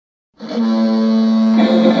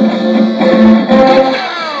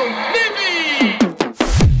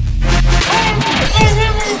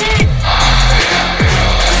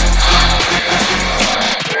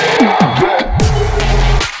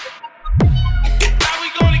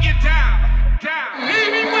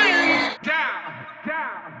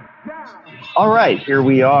All right, here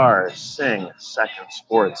we are, Sing Second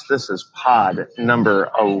Sports. This is pod number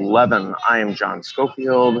 11. I am John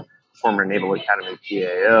Schofield, former Naval Academy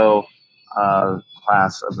PAO,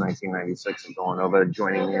 class of 1996 at Villanova.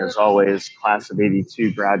 Joining me, as always, class of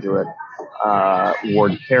 82 graduate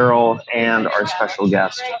Ward Carroll, and our special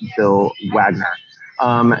guest, Bill Wagner.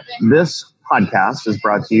 This podcast is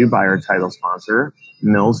brought to you by our title sponsor,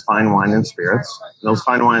 Mills Fine Wine and Spirits. Mills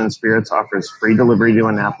Fine Wine and Spirits offers free delivery to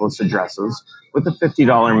Annapolis addresses with a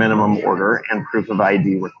 $50 minimum order and proof of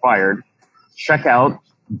ID required. Check out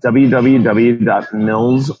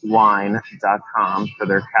www.millswine.com for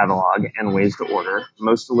their catalog and ways to order.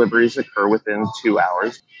 Most deliveries occur within 2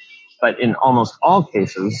 hours, but in almost all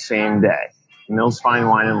cases, same day. Mills Fine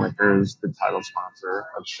Wine and Liquor is the title sponsor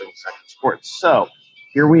of Sing Second Sports. So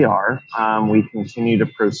here we are. We continue to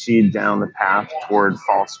proceed down the path toward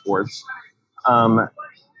fall sports. I'd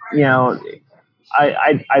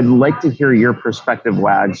like to hear your perspective,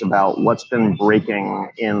 Wags, about what's been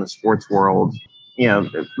breaking in the sports world.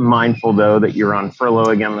 Mindful, though, that you're on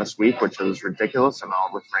furlough again this week, which is ridiculous, and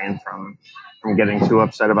I'll refrain from getting too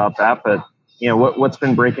upset about that. But, what's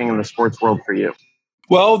been breaking in the sports world for you?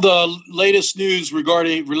 Well, the latest news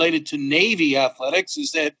related to Navy athletics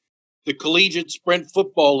is that the Collegiate Sprint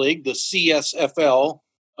Football League, the CSFL,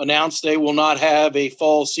 announced they will not have a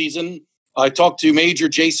fall season. I talked to Major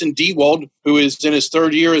Jason Dewald, who is in his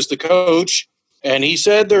third year as the coach, and he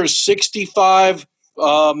said there's 65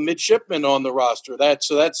 midshipmen on the roster. That's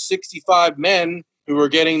 65 men who are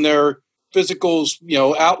getting their physicals,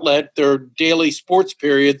 outlet, their daily sports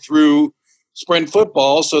period through sprint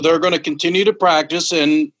football. So they're going to continue to practice,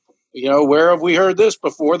 and where have we heard this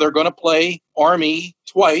before? They're going to play Army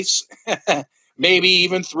twice, maybe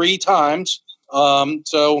even 3 times.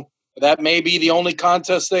 So that may be the only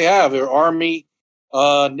contest they have, or Army,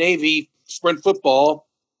 Navy sprint football.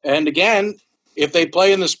 And again, if they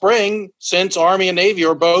play in the spring, since Army and Navy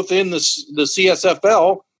are both in the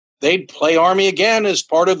CSFL, they'd play Army again as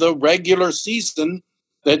part of the regular season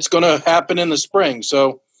that's going to happen in the spring.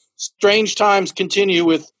 So strange times continue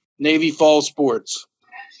with Navy fall sports.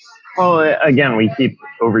 Well, again, we keep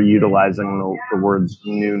overutilizing the words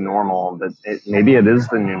new normal, but maybe it is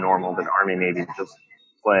the new normal that Army Navy just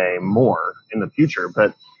play more in the future.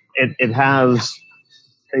 But it has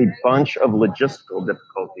a bunch of logistical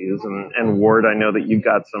difficulties. And Ward, I know that you've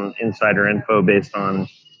got some insider info based on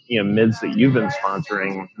mids that you've been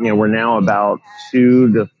sponsoring. We're now about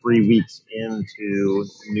 2 to 3 weeks into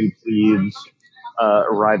new plebes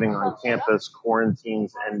arriving on campus,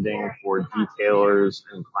 quarantines ending for detailers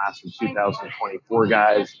and class of 2024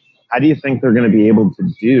 guys. How do you think they're going to be able to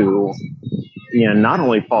do, not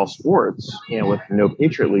only fall sports, with no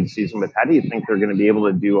Patriot League season, but how do you think they're going to be able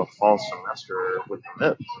to do a fall semester with the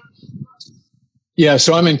mids? Yeah,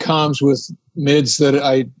 so I'm in comms with mids that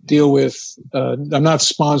I deal with. I'm not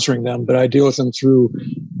sponsoring them, but I deal with them through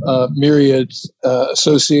myriad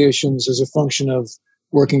associations as a function of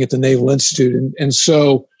working at the Naval Institute. And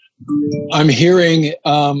so I'm hearing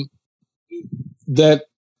that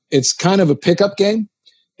it's kind of a pickup game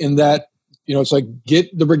in that, it's like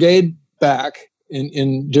get the brigade back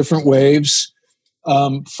in different waves,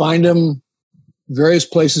 find them various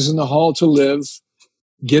places in the hall to live,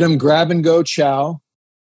 get them grab and go chow,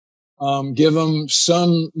 give them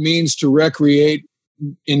some means to recreate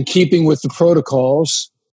in keeping with the protocols,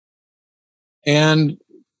 and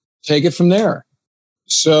take it from there.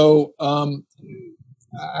 So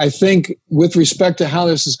I think with respect to how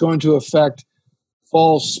this is going to affect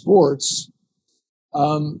fall sports,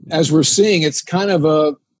 as we're seeing, it's kind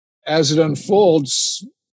of as it unfolds,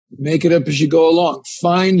 make it up as you go along.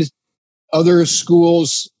 Find other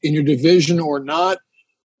schools in your division or not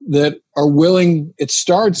that are willing. It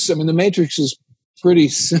starts, the matrix is pretty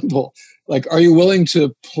simple. Like, are you willing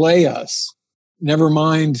to play us? Never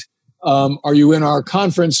mind, are you in our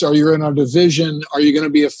conference? Are you in our division? Are you going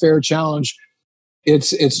to be a fair challenge?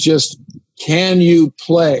 It's just, can you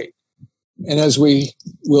play? And as we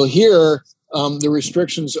will hear, the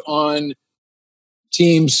restrictions on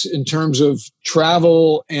teams in terms of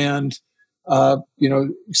travel and, et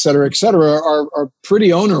cetera, are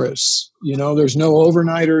pretty onerous. There's no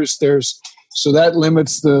overnighters. So that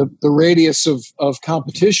limits the radius of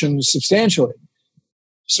competition substantially.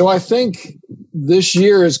 So I think this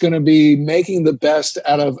year is going to be making the best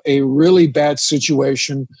out of a really bad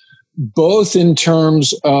situation, both in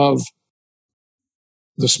terms of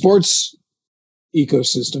the sports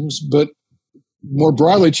ecosystems, but more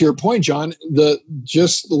broadly to your point, John,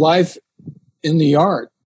 just life in the yard.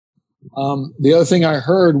 The other thing I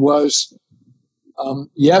heard was,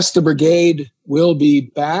 yes, the brigade will be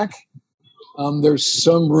back. There's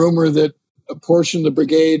some rumor that a portion of the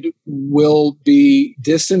brigade will be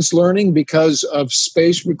distance learning because of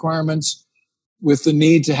space requirements with the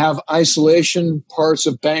need to have isolation parts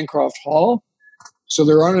of Bancroft Hall. So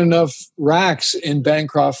there aren't enough racks in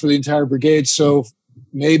Bancroft for the entire brigade. So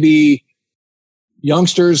maybe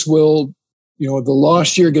youngsters will, the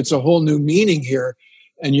lost year gets a whole new meaning here,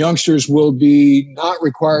 and youngsters will be not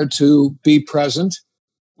required to be present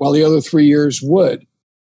while the other 3 years would.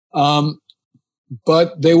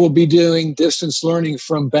 But they will be doing distance learning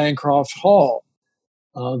from Bancroft Hall.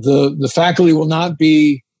 The faculty will not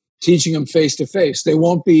be teaching them face to face. They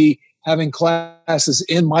won't be having classes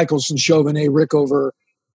in Michelson, Chauvenet, Rickover,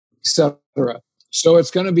 etc. So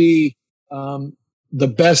it's going to be the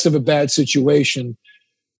best of a bad situation.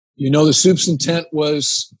 The soup's intent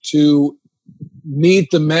was to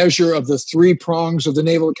meet the measure of the 3 prongs of the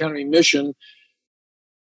Naval Academy mission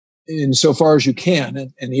insofar as you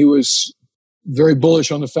can. And he was very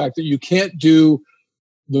bullish on the fact that you can't do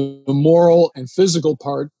the moral and physical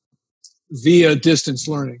part via distance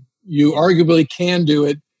learning. You arguably can do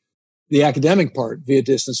it, the academic part, via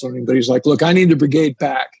distance learning. But he's like, look, I need the brigade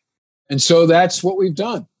back. And so that's what we've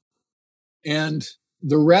done. And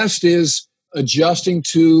the rest is adjusting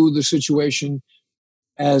to the situation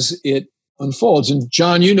as it unfolds. And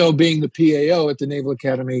John, being the PAO at the Naval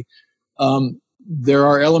Academy, there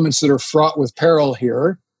are elements that are fraught with peril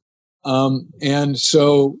here. And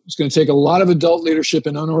so it's going to take a lot of adult leadership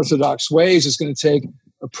in unorthodox ways. It's going to take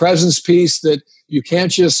a presence piece that you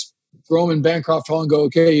can't just throw them in Bancroft Hall and go,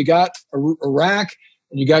 okay, you got a rack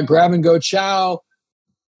and you got grab and go chow.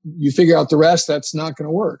 You figure out the rest. That's not going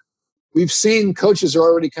to work. We've seen coaches are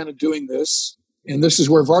already kind of doing this. And this is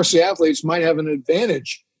where varsity athletes might have an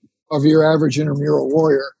advantage of your average intramural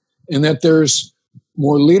warrior, in that there's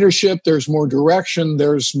more leadership, there's more direction,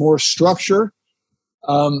 there's more structure.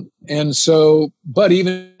 And so, but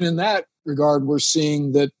even in that regard, we're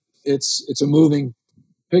seeing that it's a moving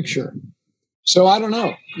picture. So I don't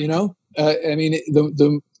know,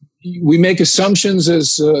 we make assumptions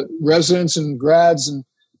as residents and grads, and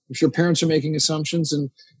I'm sure parents are making assumptions, and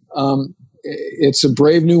it's a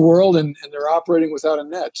brave new world, and they're operating without a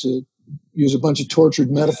net, to use a bunch of tortured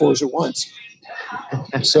metaphors at once.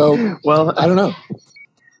 So, well, I don't know.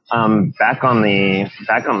 Back on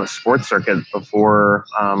the sports circuit before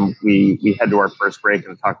we head to our first break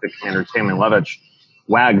and talk to Commander Tammy Levitch.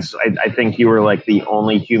 Wags, I think you were like the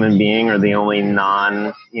only human being or the only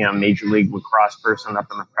Major League Lacrosse person up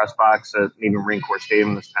in the press box at Navy Marine Corps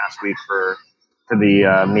Stadium this past week for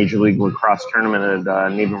the Major League Lacrosse tournament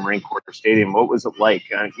at Navy Marine Corps Stadium. What was it like?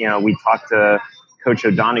 We talked to Coach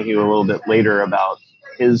O'Donohue a little bit later about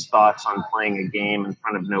his thoughts on playing a game in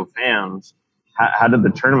front of no fans. How did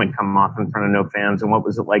the tournament come off in front of no fans, and what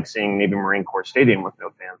was it like seeing Navy Marine Corps Stadium with no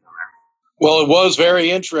fans in there? Well, it was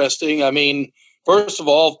very interesting. I mean, first of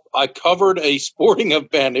all, I covered a sporting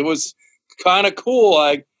event. It was kind of cool.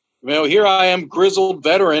 Here I am, grizzled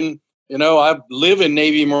veteran. I live in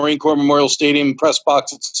Navy Marine Corps Memorial Stadium press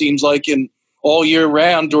box, it seems like, in all year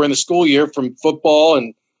round during the school year, from football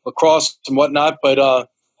and lacrosse and whatnot. But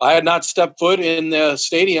I had not stepped foot in the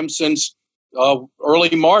stadium since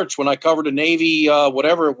early March, when I covered a Navy,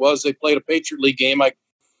 whatever it was. They played a Patriot League game.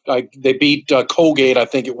 They beat Colgate, I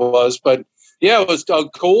think it was. But yeah, it was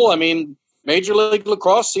cool. I mean, Major League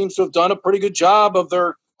Lacrosse seems to have done a pretty good job of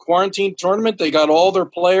their quarantine tournament. They got all their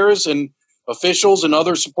players and officials and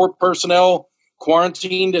other support personnel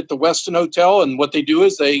quarantined at the Westin Hotel. And what they do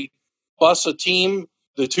is they bus a team.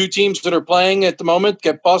 The 2 teams that are playing at the moment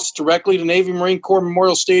get bused directly to Navy Marine Corps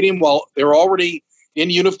Memorial Stadium while they're already in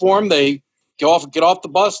uniform. They get off the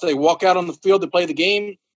bus. They walk out on the field to play the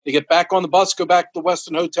game. They get back on the bus, go back to the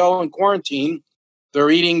Westin Hotel and quarantine. They're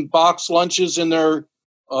eating boxed lunches in their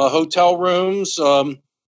hotel rooms.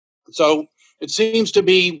 So it seems to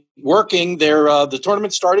be working. The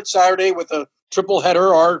tournament started Saturday with a triple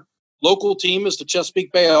header. Our local team is the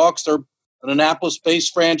Chesapeake Bay Hawks. They're an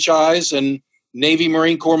Annapolis-based franchise, and Navy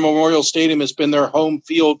Marine Corps Memorial Stadium has been their home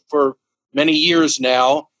field for many years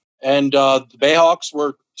now. And the Bayhawks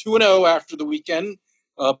were 2-0 after the weekend,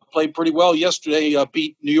 played pretty well yesterday,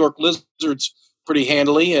 beat New York Lizards pretty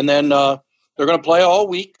handily. And then they're going to play all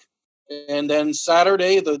week. And then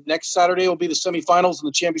the next Saturday will be the semifinals and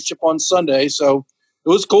the championship on Sunday. So it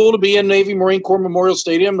was cool to be in Navy Marine Corps Memorial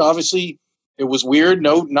Stadium. Obviously, It was weird.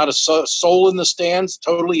 No, not a soul in the stands,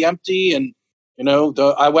 totally empty. And,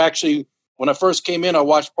 when I first came in, I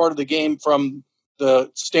watched part of the game from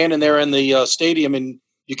the standing there in the stadium, and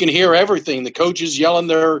you can hear everything. The coaches yelling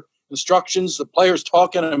their instructions, the players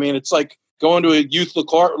talking. I mean, it's like going to a youth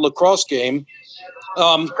lacrosse game.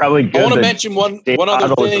 Probably good. I want to mention one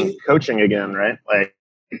other thing. Coaching again, right? Like,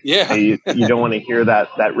 yeah, you don't want to hear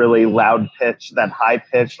that really loud pitch, that high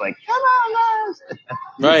pitch, like, come on,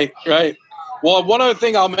 guys. Right. Well, one other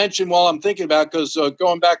thing I'll mention while I'm thinking about, because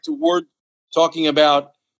going back to Ward talking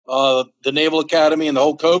about the Naval Academy and the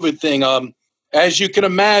whole COVID thing, as you can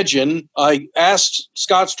imagine, I asked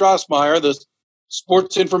Scott Strassmeyer, the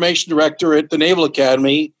sports information director at the Naval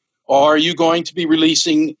Academy, are you going to be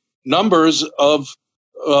releasing numbers of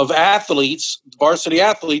athletes, varsity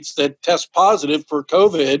athletes that test positive for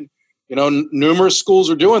COVID? Numerous schools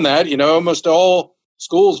are doing that. Almost all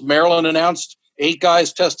schools. Maryland announced 8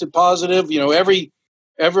 guys tested positive. We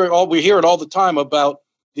hear it all the time about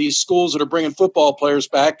these schools that are bringing football players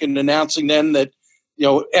back and announcing then that,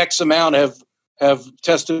 X amount have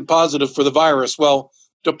tested positive for the virus. Well,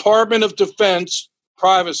 Department of Defense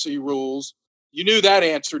privacy rules. You knew that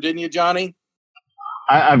answer, didn't you, Johnny?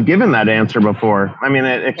 I've given that answer before. I mean,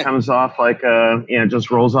 it comes off like just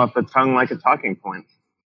rolls off the tongue like a talking point.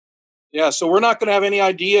 Yeah, so we're not going to have any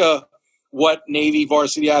idea what Navy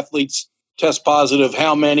varsity athletes test positive,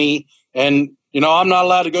 how many. And, I'm not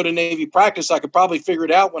allowed to go to Navy practice. I could probably figure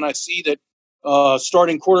it out when I see that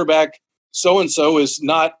starting quarterback so-and-so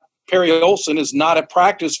Perry Olson is not at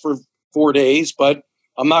practice for 4 days, but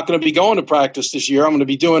I'm not going to be going to practice this year. I'm going to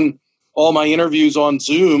be doing all my interviews on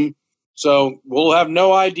Zoom. So we'll have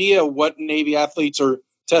no idea what Navy athletes are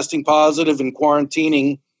testing positive and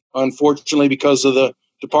quarantining, unfortunately, because of the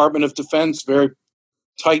Department of Defense, very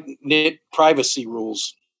tight-knit privacy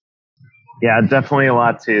rules. Yeah, definitely a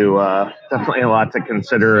lot to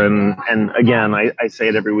consider. And again, I say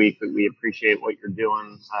it every week that we appreciate what you're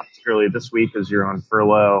doing, particularly this week as you're on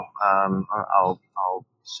furlough. I'll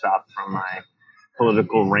stop from my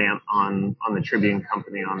political rant on the Tribune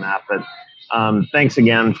Company on that. But thanks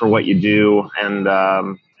again for what you do. And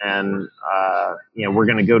we're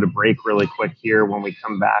going to go to break really quick here. When we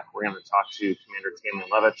come back, we're going to talk to Commander Tammy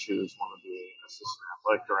Levitch, who's one of the assistant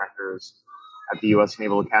athletic directors at the U.S.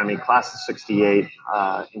 Naval Academy, class of 68,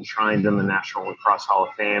 enshrined in the National Lacrosse Hall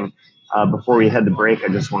of Fame. Before we head to break, I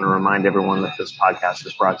just want to remind everyone that this podcast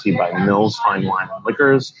is brought to you by Mills Fine Wine and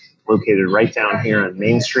Liquors, located right down here on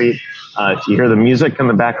Main Street. If you hear the music in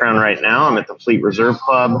the background right now, I'm at the Fleet Reserve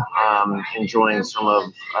Club, enjoying some of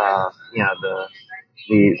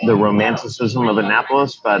the romanticism of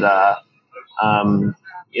Annapolis. But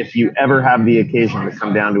if you ever have the occasion to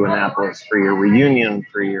come down to Annapolis for your reunion,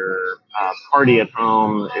 for your party at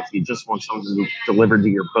home, if you just want something delivered to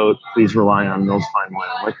your boat, please rely on Mills Fine Wine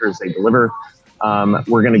and Liquors. They deliver.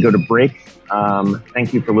 We're going to go to break.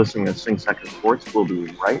 Thank you for listening to Sing Second Sports. We'll be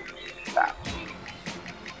right back.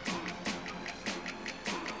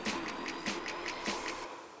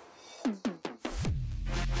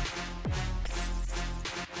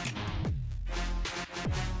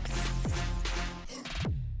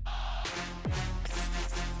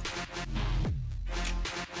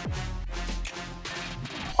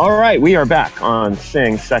 All right, we are back on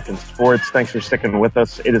Sing Second Sports. Thanks for sticking with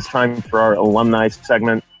us. It is time for our alumni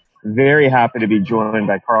segment. Very happy to be joined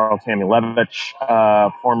by Carl Tammy Levitch,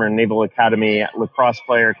 former Naval Academy lacrosse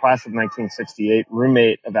player, class of 1968,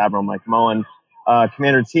 roommate of Admiral Mike Mullen.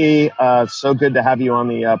 Commander T, so good to have you on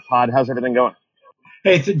the pod. How's everything going?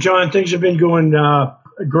 Hey, John, things have been going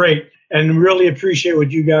great, and really appreciate what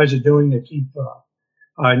you guys are doing to keep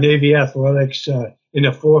Navy athletics in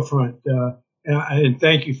the forefront. And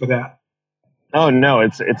thank you for that. Oh, no,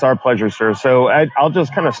 it's our pleasure, sir. So I'll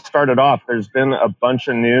just kind of start it off. There's been a bunch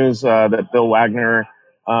of news that Bill Wagner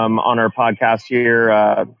on our podcast here,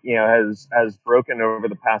 has broken over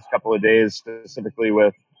the past couple of days, specifically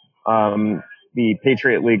with the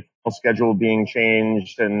Patriot League schedule being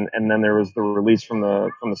changed, and then there was the release from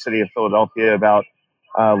the city of Philadelphia about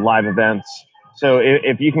live events. So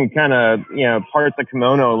if you can kind of, part the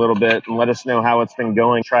kimono a little bit and let us know how it's been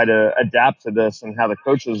going, try to adapt to this and how the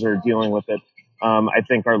coaches are dealing with it, I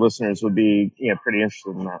think our listeners would be, pretty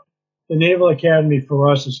interested in that. The Naval Academy for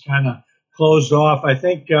us is kind of closed off. I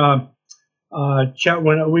think, Chet,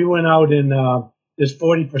 when we went out in this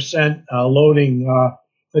 40% loading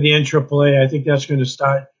for the NAAA, I think that's going to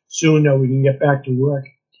start soon that we can get back to work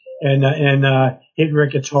and hit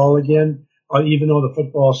Ricketts Hall again. Even though the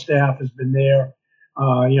football staff has been there,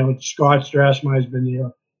 Scott Strassmeyer has been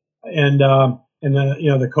there, and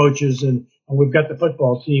the coaches, and we've got the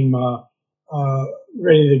football team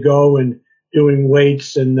ready to go, and doing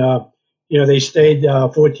weights, and they stayed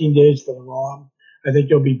 14 days for the ROM. I think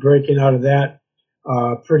they'll be breaking out of that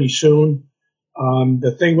pretty soon.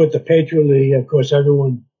 The thing with the Patriot League, of course,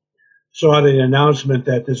 everyone saw the announcement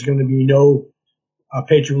that there's going to be no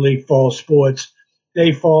Patriot League fall sports.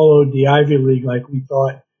 They followed the Ivy League like we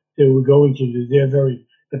thought they were going to do.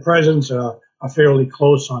 The presidents are fairly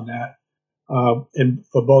close on that, and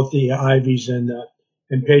for both the Ivies and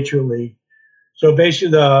Patriot League. So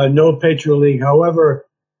basically, the no Patriot League. However,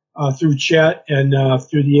 through Chet and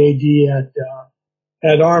through the AD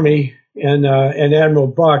at Army and Admiral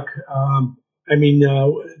Buck,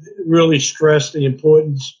 really stressed the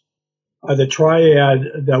importance of the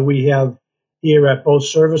triad that we have here at both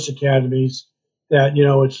service academies. That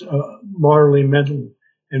it's morally, mental,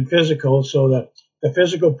 and physical. So that the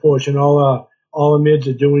physical portion, all the mids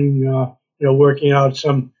are doing, working out.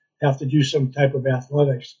 Some have to do some type of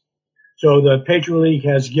athletics. So the Patriot League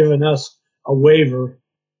has given us a waiver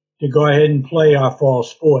to go ahead and play our fall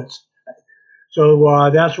sports.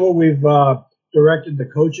 So that's what we've directed the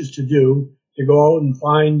coaches to do, to go out and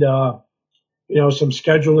find, some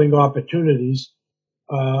scheduling opportunities.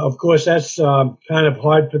 Of course, that's kind of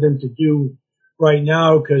hard for them to do right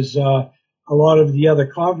now because a lot of the other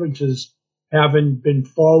conferences haven't been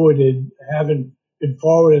forward enough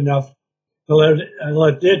to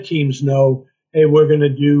let their teams know, hey, we're going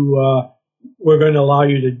to allow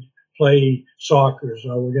you to play soccer,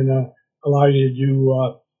 or we're going to allow you to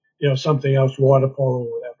do, something else, water polo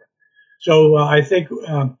or whatever. So I think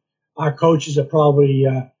our coaches are probably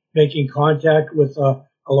making contact with a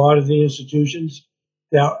lot of the institutions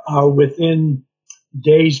that are within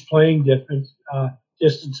days playing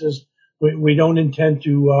distances. We don't intend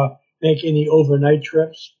to make any overnight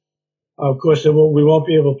trips. Of course, we won't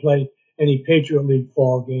be able to play any Patriot League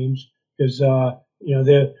fall games because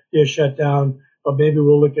they're shut down. But maybe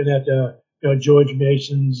we're looking at the George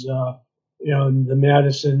Masons, and the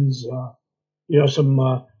Madisons,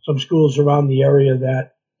 some schools around the area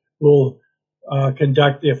that will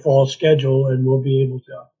conduct their fall schedule, and we'll be able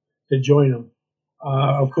to join them.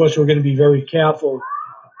 Of course, we're going to be very careful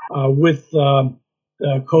with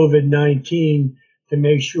COVID-19 to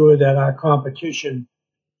make sure that our competition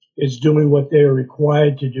is doing what they're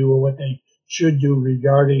required to do or what they should do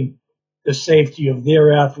regarding the safety of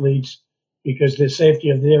their athletes, because the safety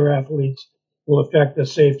of their athletes will affect the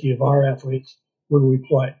safety of our athletes when we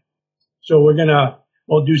play. So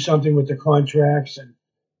we'll do something with the contracts, and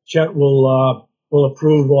Chet will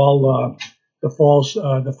approve all the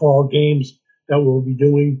fall games that we'll be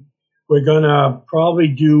doing. We're gonna probably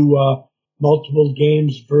do multiple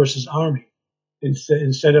games versus Army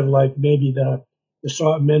instead of like maybe the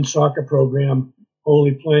men's soccer program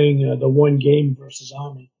only playing the one game versus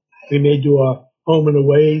Army. We may do a home and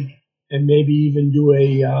away, and maybe even do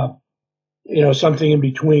a something in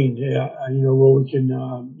between, where we can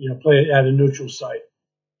play it at a neutral site.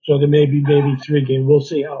 So there may be maybe 3 games. We'll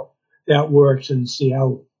see how that works and see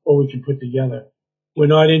what we can put together. We're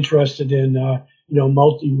not interested in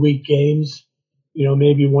multi-week games.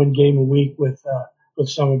 Maybe 1 game a week with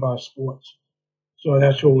some of our sports. So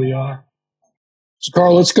that's where we are. So,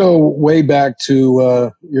 Carl, let's go way back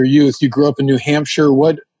to your youth. You grew up in New Hampshire.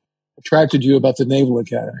 What attracted you about the Naval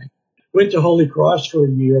Academy? Went to Holy Cross for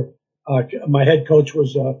a year. My head coach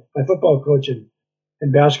was my football coach and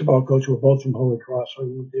basketball coach were both from Holy Cross. So I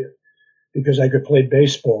moved there because I could play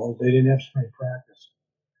baseball. They didn't have spring practice.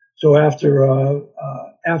 So after a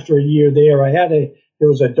year there, there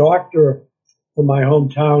was a doctor from my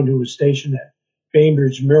hometown who was stationed at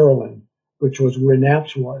Bainbridge, Maryland, which was where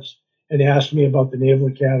NAPS was, and asked me about the Naval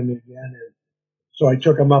Academy again. And so I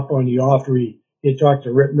took him up on the offer. He had talked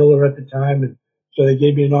to Rip Miller at the time, and so they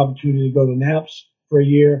gave me an opportunity to go to NAPS for a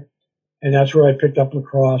year, and that's where I picked up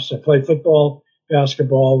lacrosse. I played football,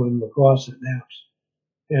 basketball, and lacrosse at NAPS,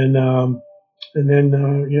 and then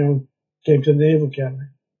came to the Naval Academy.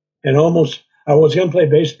 And I was going to play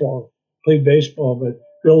baseball, but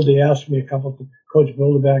Coach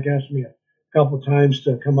Bilderback asked me a couple of times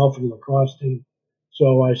to come out for the lacrosse team.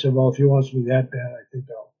 So I said, well, if he wants me that bad, I think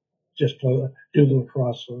I'll just do the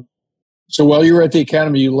lacrosse. So while you were at the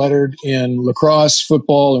academy, you lettered in lacrosse,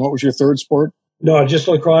 football, and what was your third sport? No, just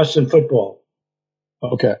lacrosse and football.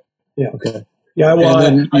 Okay. Yeah. Okay. Yeah, well,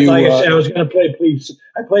 like I said, I was going to play plebe.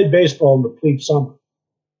 I played baseball in the plebe summer.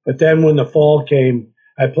 But then when the fall came,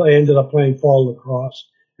 I ended up playing fall lacrosse.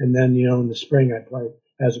 And then, in the spring, I played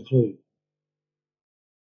as a plebe.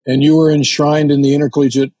 And you were enshrined in the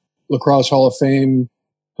Intercollegiate Lacrosse Hall of Fame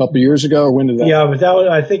a couple of years ago, or when did that? Yeah, but that was,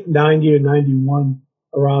 I think, 90 or 91,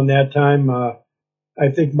 around that time. I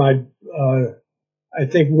think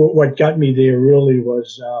what got me there really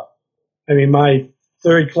was I mean, my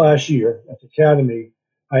third class year at the academy,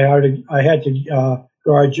 I had to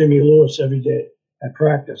guard Jimmy Lewis every day at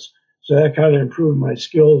practice. So that kind of improved my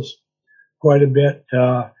skills quite a bit.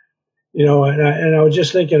 And I was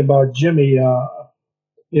just thinking about Jimmy.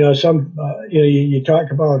 You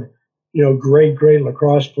talk about, great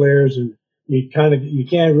lacrosse players, and you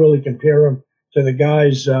can't really compare them to the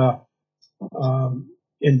guys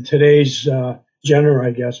in today's genre,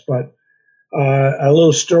 I guess. But a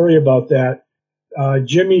little story about that.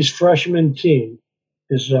 Jimmy's freshman team,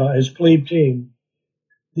 his plebe team,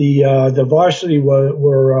 the varsity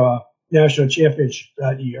were national champions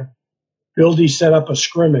that year. Bill D set up a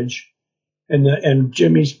scrimmage, and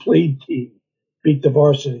Jimmy's plebe team beat the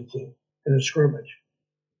varsity team in a scrimmage.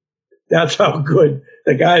 That's how good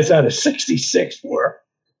the guys out of '66 were.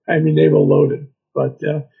 I mean, they were loaded. But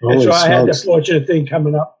and so I had the fortunate thing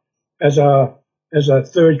coming up as a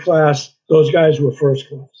third class. Those guys were first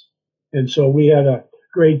class, and so we had a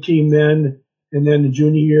great team then. And then the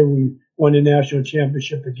junior year, we won the national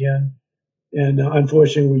championship again. And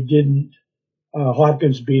unfortunately, we didn't.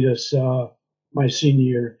 Hopkins beat us my senior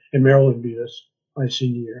year, and Maryland beat us my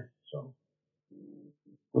senior year. So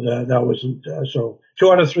that wasn't so.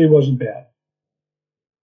 2 out of 3 wasn't bad.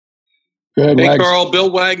 Good, hey, Carl, Bill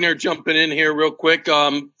Wagner jumping in here real quick.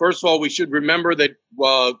 First of all, we should remember that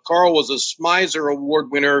Carl was a Smizer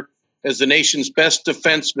Award winner as the nation's best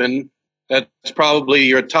defenseman. That's probably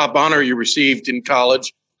your top honor you received in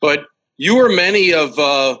college. But you were many of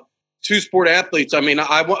two-sport athletes. I mean,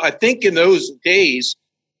 I think in those days,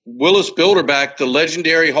 Willis Bilderback, the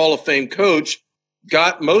legendary Hall of Fame coach,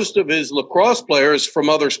 got most of his lacrosse players from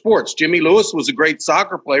other sports. Jimmy Lewis was a great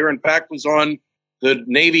soccer player. In fact, was on the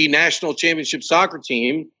Navy national championship soccer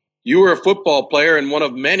team. You were a football player and one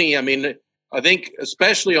of many. I mean, I think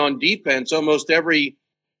especially on defense, almost every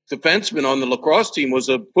defenseman on the lacrosse team was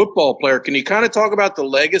a football player. Can you kind of talk about the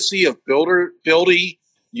legacy of Bildy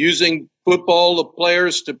using football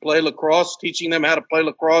players to play lacrosse, teaching them how to play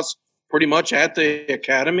lacrosse pretty much at the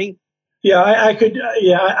academy? Yeah, I could.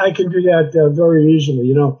 I can do that very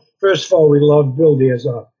easily. First of all, we love Bildy as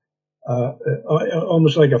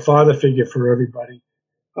almost like a father figure for everybody.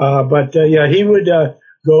 But he would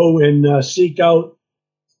go and seek out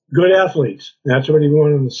good athletes. That's what he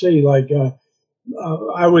wanted to see. Like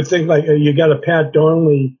I would think, like you got a Pat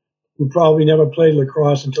Donnelly who probably never played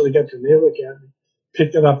lacrosse until he got to the Naval Academy,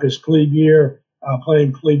 picked it up his plebe year,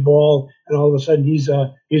 playing plebe ball, and all of a sudden he's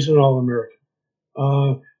an All-American.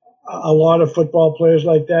 A lot of football players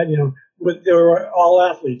like that, but they were all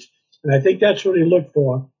athletes, and I think that's what he looked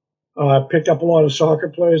for. Picked up a lot of soccer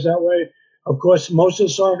players that way. Of course, most of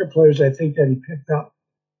the soccer players I think that he picked up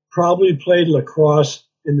probably played lacrosse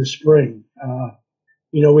in the spring.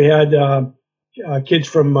 We had kids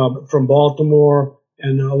from Baltimore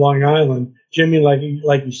and Long Island. Jimmy, like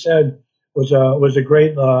you said, was a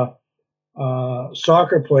great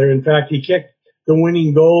soccer player. In fact, he kicked the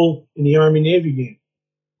winning goal in the Army Navy game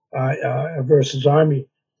versus Army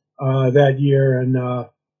that year, and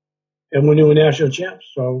when they were national champs.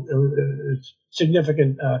 So it's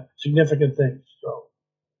significant things. So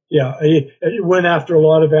yeah, he went after a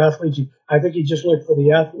lot of athletes. I think he just looked for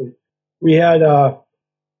the athlete. We had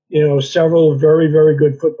several very, very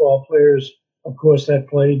good football players, of course, that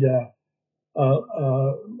played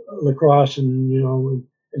lacrosse and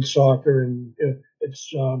soccer, and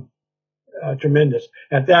it's tremendous.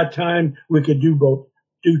 At that time, we could do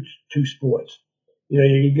two sports.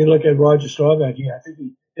 You can look at Roger Staubach. I think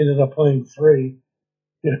he ended up playing 3.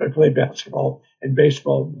 He played basketball and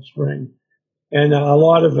baseball in the spring, and a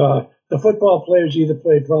lot of the football players either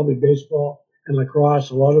played probably baseball and lacrosse.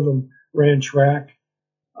 A lot of them ran track,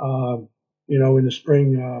 in the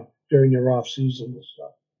spring during their off season and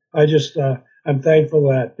stuff. I'm thankful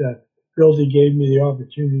that Bildy gave me the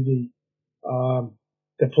opportunity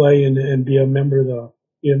to play and be a member of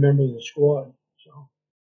the squad.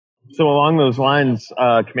 So along those lines,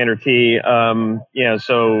 Commander T,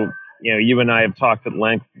 you and I have talked at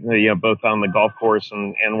length, both on the golf course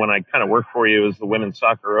and when I kind of worked for you as the women's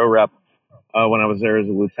soccer O-Rep when I was there as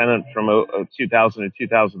a lieutenant from 2000 to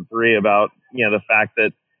 2003 about, the fact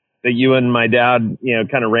that you and my dad,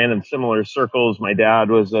 kind of ran in similar circles. My dad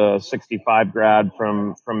was a 65 grad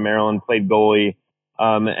from Maryland, played goalie,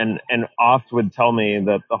 and oft would tell me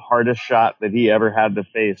that the hardest shot that he ever had to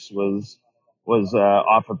face was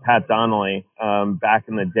off of Pat Donnelly back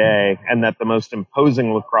in the day, and that the most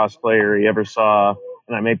imposing lacrosse player he ever saw,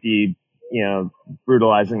 and I might be,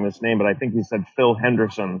 brutalizing this name, but I think he said Phil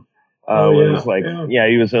Henderson he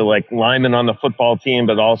was a lineman on the football team,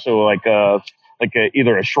 but also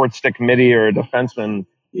either a short stick midi or a defenseman.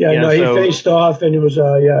 Yeah, Yeah, no, he so faced off, and he was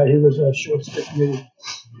a short stick midi.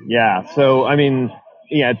 yeah, so I mean,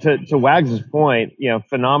 yeah, to Wags' point,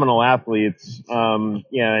 phenomenal athletes.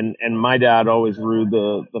 And my dad always rued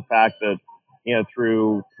the fact that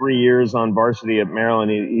through 3 years on varsity at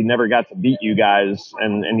Maryland, he never got to beat you guys,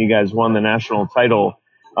 and you guys won the national title.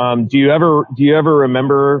 Do you ever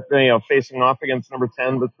remember facing off against number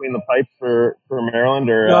 10 between the pipes for Maryland?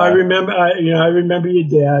 Or No, I remember. I remember your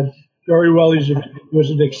dad very well. He was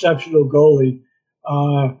an exceptional goalie.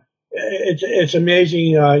 It's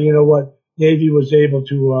amazing, what Navy was able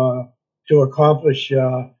to accomplish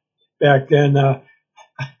back then. A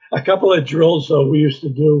couple of drills though we used to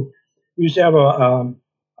do. We used to have a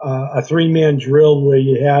 3-man drill where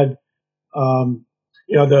you had,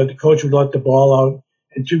 the coach would let the ball out,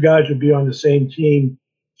 and 2 guys would be on the same team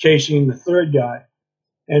chasing the third guy,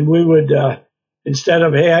 and we would instead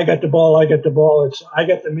of hey I got the ball, it's I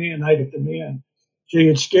got the man. So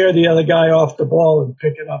you'd scare the other guy off the ball and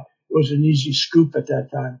pick it up. It was an easy scoop at that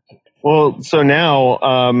time. Well, so now,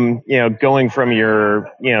 going from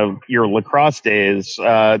your lacrosse days,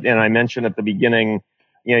 and I mentioned at the beginning,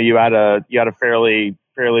 you had a fairly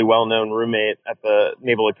well-known roommate at the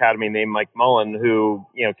Naval Academy named Mike Mullen, who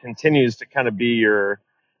continues to kind of be your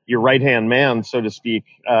right-hand man, so to speak,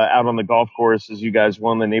 out on the golf course as you guys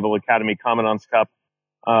won the Naval Academy Commandant's Cup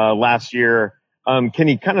last year. Can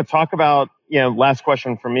you kind of talk about, last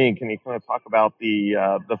question for me, can you kind of talk about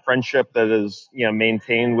the friendship that is,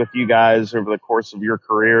 maintained with you guys over the course of your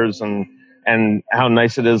careers, and how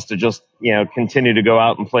nice it is to just, continue to go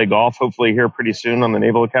out and play golf, hopefully here pretty soon on the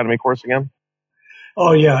Naval Academy course again?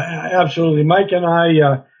 Oh yeah, absolutely. Mike and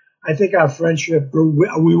I think our friendship grew.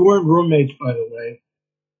 We weren't roommates, by the way.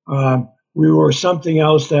 We were something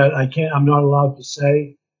else that I'm not allowed to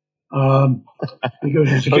say.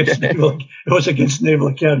 Because it was against Naval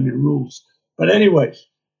Academy rules. But anyways,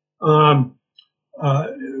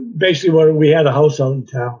 basically, we had a house out in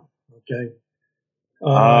town. Okay.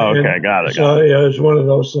 Okay, got it. So yeah, it was one of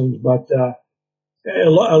those things. But a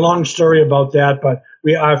long story about that. But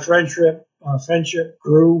our friendship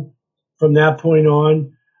grew from that point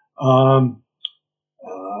on.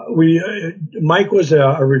 Mike was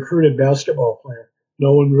a recruited basketball player.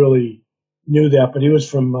 No one really knew that, but he was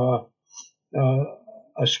from a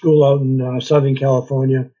school out in Southern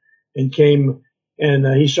California, and came and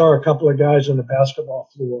he saw a couple of guys on the basketball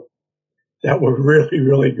floor that were really,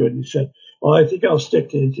 really good. And he said, "Well, I think I'll stick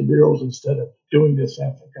to intramurals instead of doing this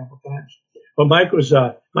after a couple of times." But Mike's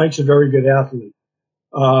a very good athlete.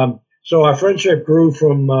 So our friendship grew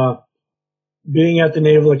from being at the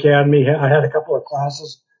Naval Academy. I had a couple of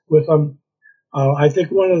classes with him. I think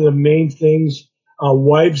one of the main things, our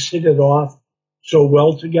wives hit it off so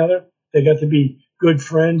well together. They got to be good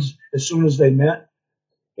friends as soon as they met.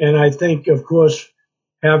 And I think, of course,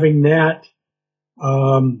 having that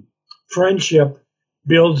friendship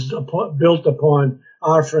built upon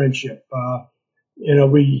our friendship.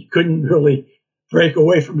 We couldn't really break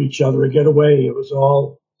away from each other or get away. It was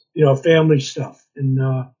all, family stuff. And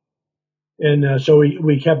so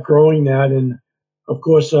we kept growing that. And, of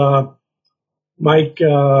course, Mike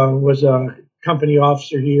was a company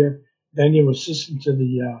officer here. Then he was assistant to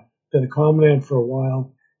the commandant for a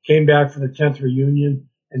while. Came back for the 10th reunion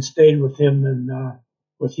and stayed with him and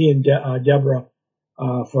with he and Deborah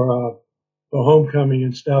for homecoming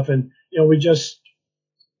and stuff. And we just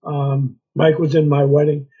Mike was in my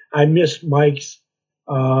wedding. I missed Mike's.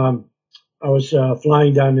 I was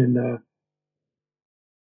flying down in.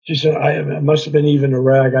 She said it must have been even a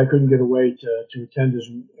rag. I couldn't get away to attend his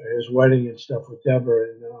wedding and stuff with Deborah,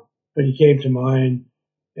 but he came to mine,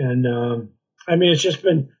 and it's just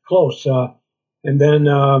been close. And then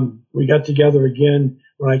we got together again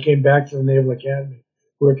when I came back to the Naval Academy,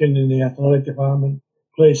 working in the athletic department.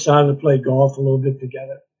 Started to play golf a little bit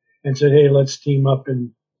together, and said, "Hey, let's team up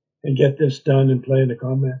and get this done and play in the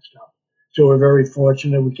Commandant's Cup." So we're very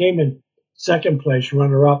fortunate. We came in second place,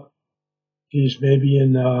 runner up. Geez, maybe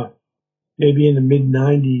in the mid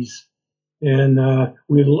 '90s, and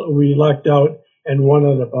we lucked out and won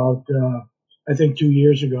it about I think 2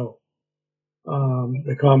 years ago.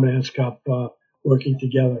 The Commandant's Cup, working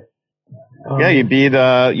together. Yeah, you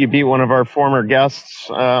beat one of our former guests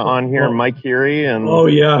on here, Mike Heary, and oh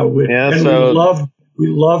yeah, we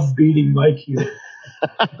love beating Mike Heary.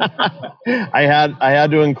 I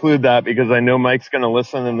had to include that because I know Mike's going to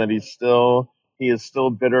listen, and that he is still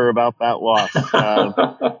bitter about that loss.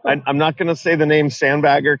 I'm not going to say the name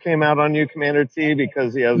Sandbagger came out on you, Commander T,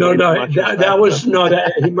 because he has he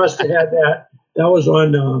must have had that. That was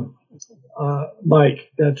on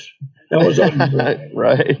Mike. That was on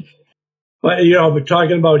right. But but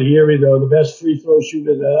talking about Heary though, the best free throw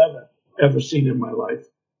shooter that I've ever seen in my life.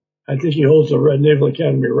 I think he holds the Naval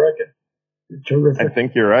Academy record. Terrific. I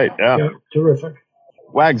think you're right. Yeah, terrific.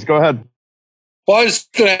 Wags, go ahead. Well, I was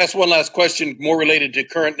going to ask one last question, more related to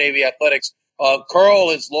current Navy athletics. Carl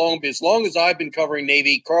has as long as I've been covering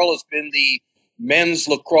Navy, Carl has been the men's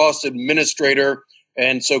lacrosse administrator.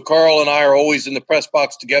 And so Carl and I are always in the press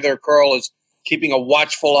box together. Carl is keeping a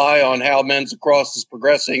watchful eye on how men's lacrosse is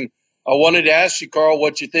progressing. I wanted to ask you, Carl,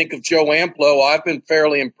 what you think of Joe Amplo. I've been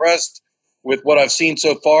fairly impressed with what I've seen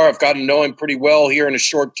so far. I've gotten to know him pretty well here in a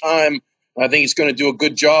short time. I think he's going to do a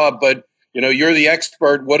good job. But, you're the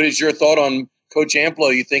expert. What is your thought on Coach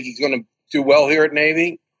Amplo? You think he's going to do well here at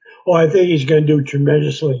Navy? Well, I think he's going to do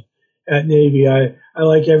tremendously at Navy. I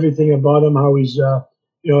like everything about him, how he's,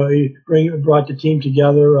 he brought the team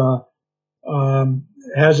together,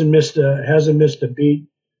 hasn't missed a beat,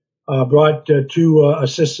 brought two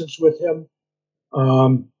assistants with him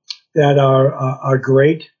that are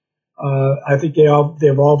great. I think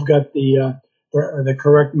they've all got the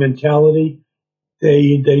correct mentality.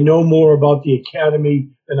 They know more about the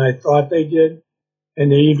academy than I thought they did,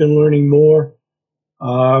 and they're even learning more.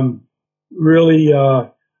 The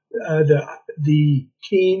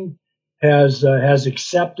team has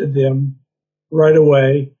accepted them right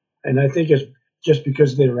away, and I think it's just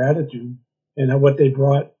because of their attitude and what they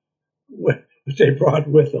brought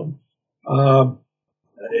with them. I'm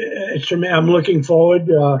looking forward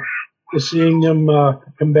to seeing them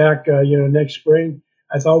come back. Next spring.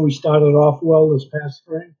 I thought we started off well this past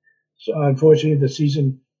spring. So unfortunately, the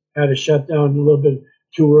season had to shut down a little bit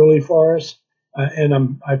too early for us,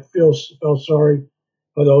 and I felt sorry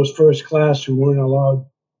for those first class who weren't allowed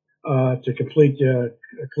to complete their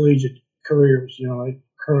collegiate careers. Like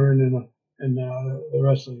Kern and the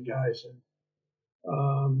rest of the guys.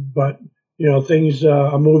 But things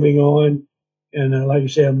are moving on, and like I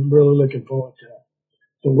say, I'm really looking forward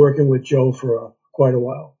to working with Joe for quite a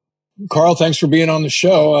while. Carl, thanks for being on the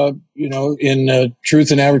show. In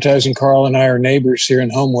Truth in Advertising, Carl and I are neighbors here in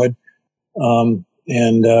Homewood, and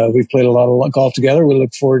we've played a lot of golf together. We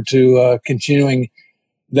look forward to continuing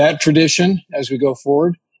that tradition as we go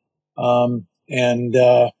forward. And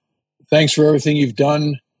thanks for everything you've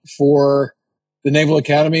done for the Naval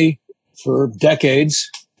Academy for decades.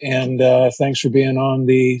 And thanks for being on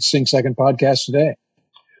the Sing Second podcast today.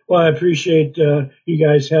 Well, I appreciate you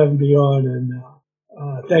guys having me on, and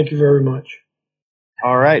thank you very much.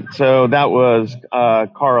 All right. So that was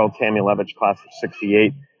Carl Tamulevich, class of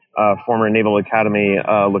 68, former Naval Academy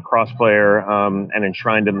lacrosse player and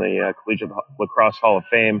enshrined in the Collegiate Lacrosse Hall of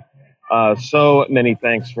Fame. So many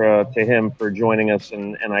thanks to him for joining us.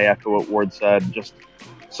 And I echo what Ward said, just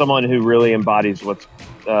someone who really embodies what's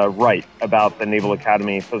right about the Naval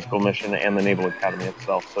Academy physical mission and the Naval Academy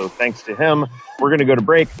itself. So thanks to him. We're going to go to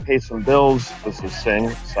break, pay some bills. This is Sing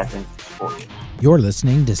Second Sports. You're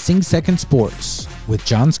listening to Sing Second Sports with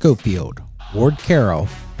John Schofield, Ward Carroll,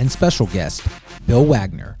 and special guest Bill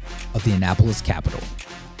Wagner of the Annapolis Capital.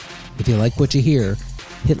 If you like what you hear,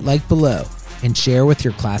 hit like below and share with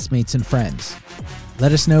your classmates and friends.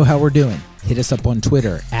 Let us know how we're doing. Hit us up on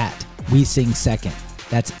Twitter at WeSingSecond.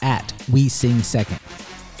 That's at WeSingSecond.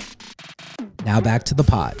 Now back to the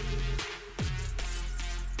pod.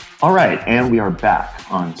 All right, and we are back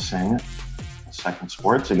on Sing Second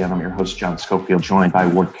Sports. Again, I'm your host, John Schofield, joined by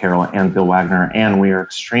Ward Carroll and Bill Wagner, and we are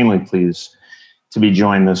extremely pleased to be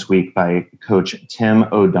joined this week by Coach Tim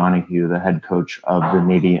O'Donohue, the head coach of the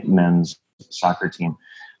Navy men's soccer team.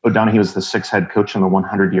 O'Donohue is the sixth head coach in the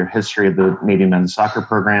 100-year history of the Navy men's soccer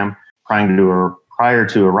program. Prior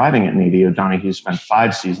to arriving at Navy, O'Donohue spent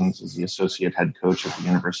 5 seasons as the associate head coach at the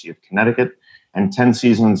University of Connecticut and 10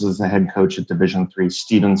 seasons as the head coach at Division III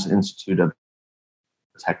Stevens Institute of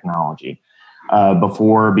Technology.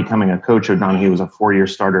 Before becoming a coach, O'Donohue was a 4-year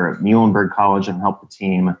starter at Muhlenberg College and helped the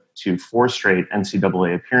team to 4 straight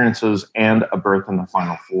NCAA appearances and a berth in the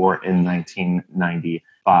Final Four in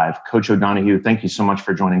 1995. Coach O'Donohue, thank you so much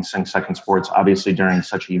for joining Sing Second Sports, obviously during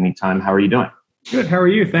such a unique time. How are you doing? Good. How are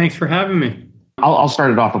you? Thanks for having me. I'll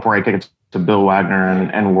start it off before I kick it to Bill Wagner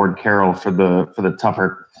and Ward Carroll for the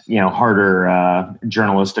tougher, harder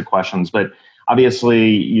journalistic questions. But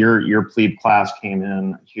obviously, your plebe class came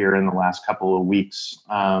in here in the last couple of weeks.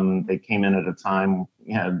 They came in at a time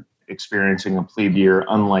experiencing a plebe year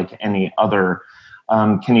unlike any other.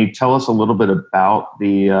 Can you tell us a little bit about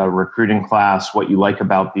the recruiting class, what you like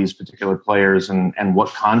about these particular players, and what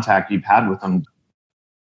contact you've had with them?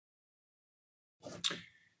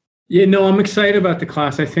 Yeah, no, I'm excited about the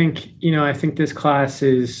class. I think this class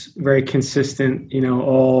is very consistent.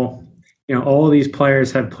 All of these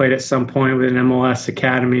players have played at some point with an MLS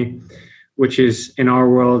academy, which is in our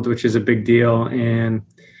world, which is a big deal. And,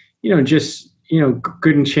 just,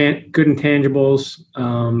 good intangibles,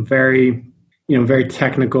 very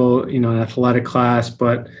technical, athletic class,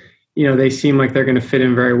 but, they seem like they're going to fit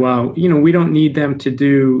in very well. We don't need them to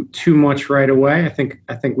do too much right away. I think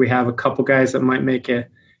we have a couple guys that might make an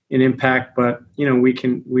impact, but, we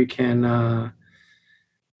can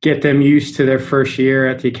get them used to their first year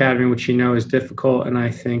at the academy, which is difficult. And I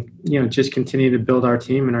think, just continue to build our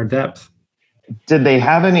team and our depth. Did they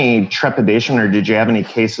have any trepidation, or did you have any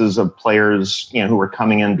cases of players, who were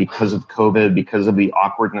coming in because of COVID, because of the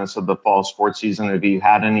awkwardness of the fall sports season? Have you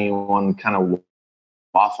had anyone kind of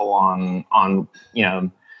waffle on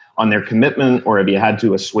their commitment, or have you had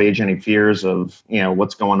to assuage any fears of,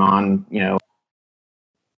 what's going on,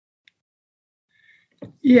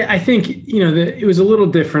 Yeah, I think, it was a little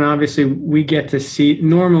different. Obviously, we get to see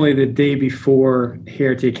normally the day before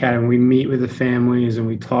here at the academy, we meet with the families and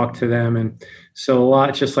we talk to them. And so a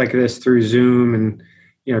lot just like this through Zoom and,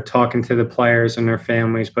 talking to the players and their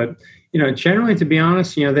families. But, generally, to be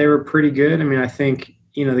honest, they were pretty good. I mean, I think,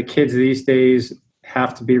 the kids these days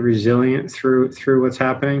have to be resilient through what's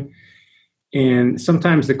happening. And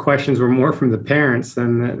sometimes the questions were more from the parents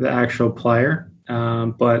than the actual player.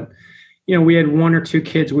 But we had one or two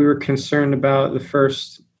kids we were concerned about the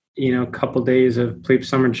first, couple days of plebe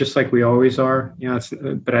summer, just like we always are.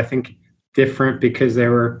 But I think different because they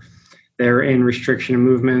were in restriction of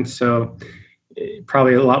movement, so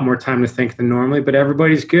probably a lot more time to think than normally. But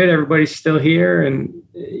everybody's good. Everybody's still here, and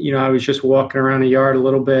I was just walking around the yard a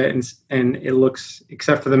little bit, and it looks,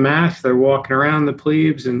 except for the mask, they're walking around the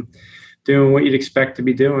plebes and doing what you'd expect to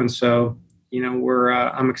be doing. So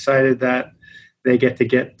I'm excited that they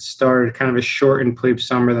get started, kind of a shortened plebe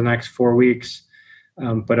summer the next 4 weeks.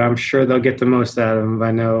 But I'm sure they'll get the most out of them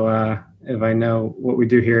if I know what we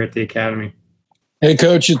do here at the academy. Hey,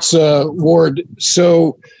 Coach, it's Ward.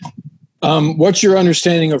 So what's your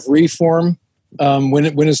understanding of reform?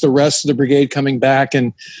 When is the rest of the brigade coming back?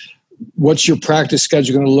 And what's your practice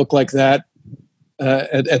schedule going to look like that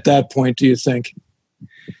at that point, do you think?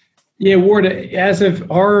 Yeah, Ward, as of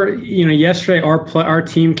yesterday, our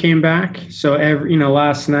team came back. So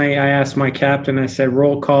last night I asked my captain, I said,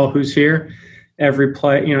 roll call, who's here? Every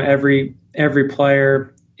player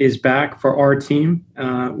is back for our team,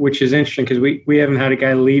 which is interesting because we haven't had a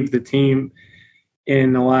guy leave the team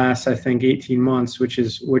in the last, I think, 18 months, which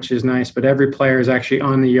is nice. But every player is actually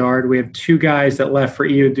on the yard. We have two guys that left for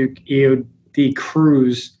EOD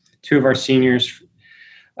Cruz, two of our seniors,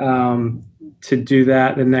 to do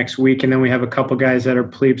that the next week, and then we have a couple guys that are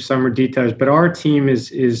plebe summer details. But our team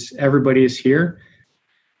is everybody is here,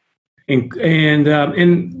 and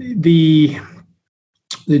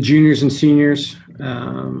the juniors and seniors,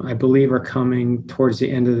 I believe, are coming towards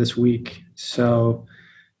the end of this week. So,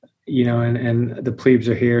 and the plebes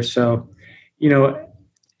are here. So,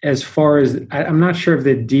 as far as I'm not sure if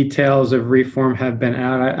the details of reform have been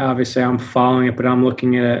out. Obviously, I'm following it, but I'm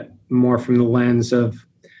looking at it more from the lens of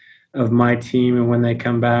my team and when they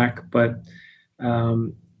come back. But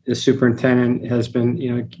the superintendent has been,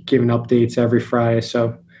 giving updates every Friday.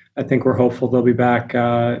 So I think we're hopeful they'll be back,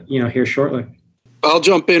 here shortly. I'll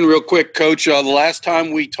jump in real quick, Coach. The last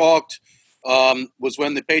time we talked was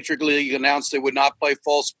when the Patriot League announced they would not play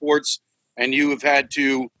fall sports, and you have had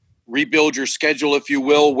to rebuild your schedule, if you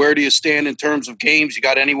will. Where do you stand in terms of games? You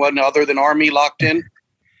got anyone other than Army locked in?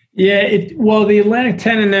 Yeah, the Atlantic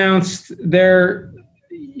 10 announced their –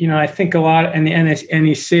 I think a lot, and the NEC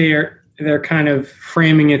they're kind of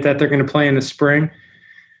framing it that they're going to play in the spring.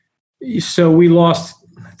 So we lost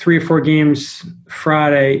 3 or 4 games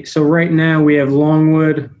Friday. So right now we have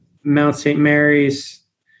Longwood, Mount St. Mary's,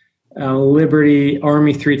 Liberty,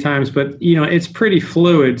 Army 3 times, but it's pretty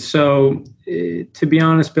fluid. So to be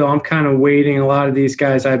honest, Bill, I'm kind of waiting. A lot of these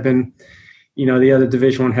guys I've been, the other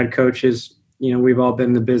Division I head coaches, we've all been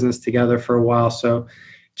in the business together for a while. So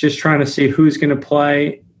just trying to see who's going to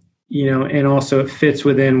play, and also it fits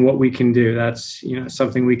within what we can do. That's,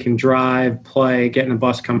 something we can drive, play, get in a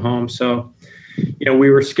bus, come home. So, we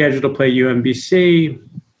were scheduled to play UMBC,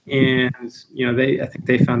 and, I think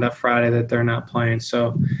they found out Friday that they're not playing.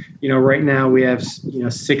 So, right now we have,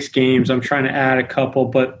 6 games. I'm trying to add a couple,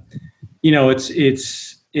 but,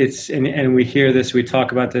 and we hear this, we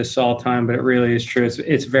talk about this all the time, but it really is true.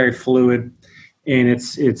 It's very fluid, and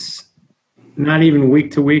it's not even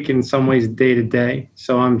week to week, in some ways day to day.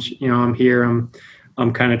 So I'm here, I'm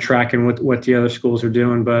kind of tracking what the other schools are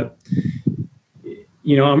doing, but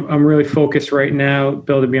I'm really focused right now,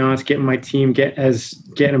 Bill, to be honest, getting my team getting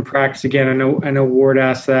in practice again. I know Ward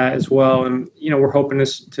asked that as well. And, we're hoping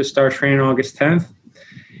to start training August 10th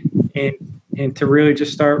and to really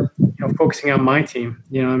just start, focusing on my team.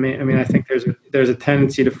 I mean, I think there's a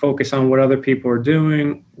tendency to focus on what other people are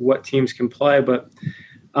doing, what teams can play, but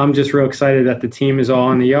I'm just real excited that the team is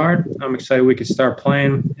all in the yard. I'm excited we could start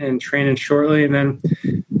playing and training shortly, and then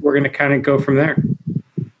we're going to kind of go from there.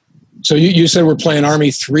 So you said we're playing Army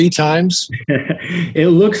 3 times? It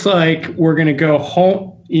looks like we're going to go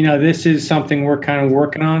home. This is something we're kind of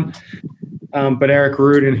working on. But Eric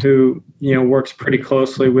Rudin, who, works pretty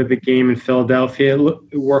closely with the game in Philadelphia,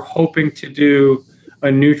 we're hoping to do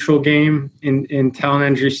a neutral game in Talon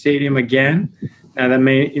Energy Stadium again. Now that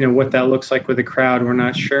may, what that looks like with the crowd, we're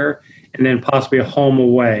not sure. And then possibly a home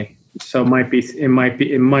away. So it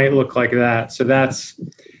might look like that. So that's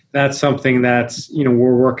something that's,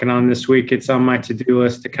 we're working on this week. It's on my to-do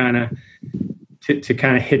list to kind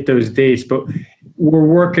of hit those dates. But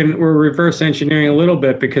we're reverse engineering a little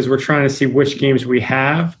bit because we're trying to see which games we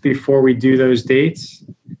have before we do those dates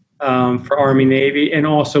for Army Navy, and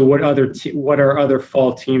also what our other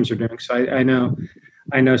fall teams are doing. So I know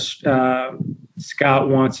Scott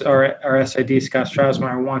wants our SID, Scott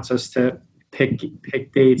Strausmeyer, wants us to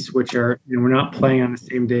pick dates which are, we're not playing on the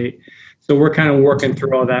same date. So we're kind of working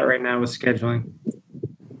through all that right now with scheduling.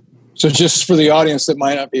 So just for the audience that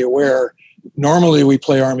might not be aware, normally we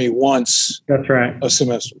play Army once. That's right. A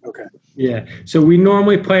semester. Okay. Yeah. So we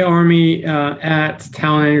normally play Army at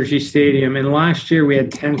Talon Energy Stadium. And last year we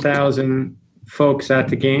had 10,000 folks at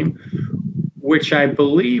the game, which I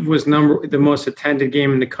believe was the most attended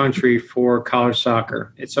game in the country for college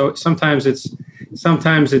soccer. So sometimes it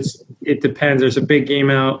depends. There's a big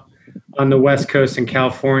game out on the West Coast in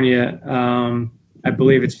California. I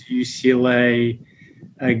believe it's UCLA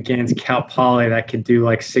against Cal Poly that could do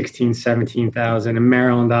like 16, 17,000. And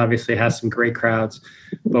Maryland obviously has some great crowds.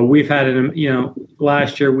 But we've had it,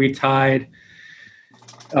 last year we tied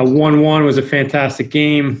 1-1 was a fantastic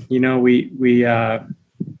game.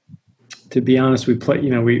 To be honest, we played,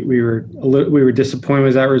 we were disappointed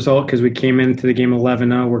with that result because we came into the game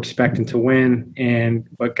 11-0. We're expecting to win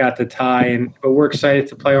but got the tie. But we're excited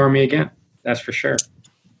to play Army again. That's for sure.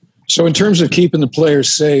 So in terms of keeping the players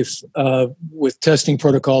safe with testing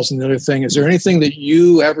protocols and the other thing, is there anything that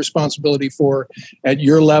you have responsibility for at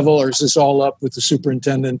your level, or is this all up with the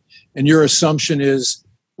superintendent? And your assumption is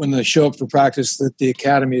when they show up for practice that the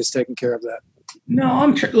academy is taking care of that? No,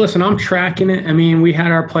 I'm tracking it. I mean, we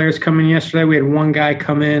had our players come in yesterday. We had one guy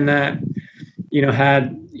come in that,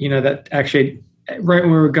 that actually right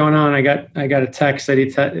when we were going on, I got a text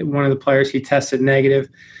that one of the players, he tested negative,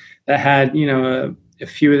 that had, a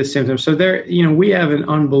few of the symptoms. So we have an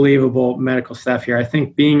unbelievable medical staff here. I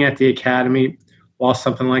think being at the academy while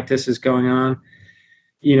something like this is going on,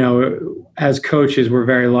 as coaches, we're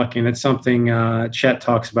very lucky. And it's something Chet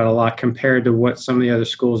talks about a lot compared to what some of the other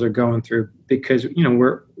schools are going through because,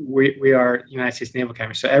 we are United States Naval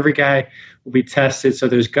Academy. So every guy will be tested. So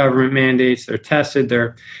there's government mandates. They're tested.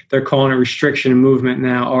 They're calling it restriction of movement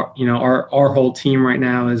now. Our whole team right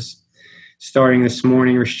now is starting this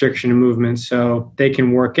morning, restriction of movement. So they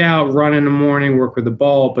can work out, run in the morning, work with the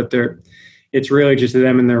ball, but it's really just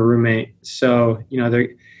them and their roommate. So,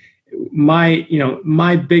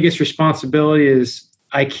 my biggest responsibility is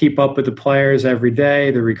I keep up with the players every day.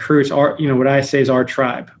 The recruits are, what I say is our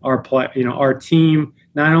tribe, our team,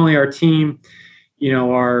 not only our team,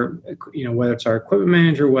 whether it's our equipment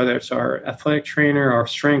manager, whether it's our athletic trainer, our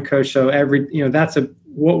strength coach. So that's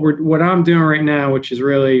what I'm doing right now, which is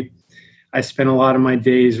really, I spend a lot of my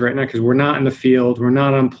days right now because we're not in the field. We're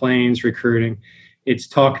not on planes recruiting. It's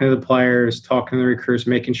talking to the players, talking to the recruits,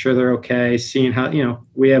 making sure they're okay, seeing how,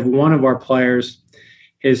 we have one of our players,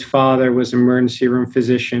 his father was an emergency room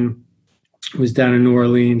physician, was down in New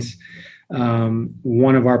Orleans.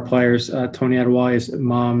 One of our players, Tony Adewale's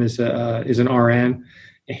mom is an RN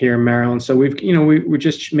here in Maryland. So we're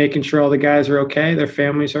just making sure all the guys are okay, their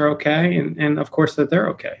families are okay, and of course that they're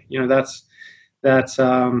okay.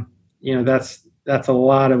 That's a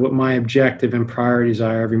lot of what my objective and priorities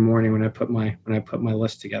are every morning when I put my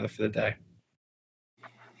list together for the day.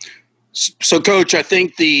 So, Coach, I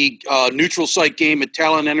think the neutral site game at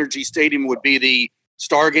Talon Energy Stadium would be the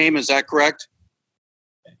star game. Is that correct?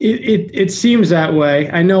 It seems that way.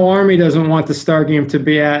 I know Army doesn't want the star game to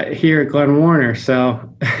be here at Glenn Warner, so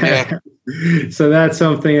yeah. So that's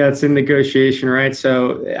something that's in negotiation, right?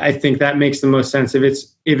 So I think that makes the most sense. If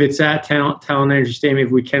it's at Talon Energy Stadium,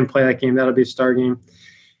 if we can play that game, that'll be a star game.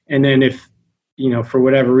 And then if for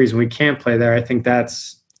whatever reason we can't play there, I think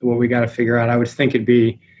that's what we got to figure out. I would think it'd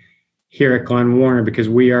be here at Glenn Warner because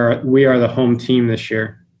we are the home team this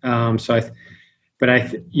year.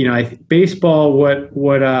 Baseball,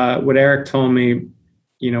 what Eric told me,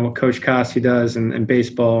 what Coach Cossey does and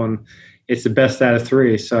baseball, and it's the best out of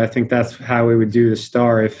 3. So I think that's how we would do the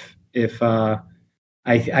star if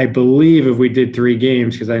I believe if we did 3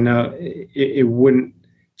 games, because I know it wouldn't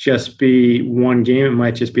just be one game. It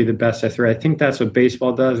might just be the best of 3. I think that's what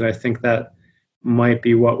baseball does, and I think that might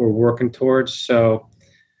be what we're working towards. So,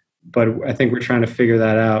 but I think we're trying to figure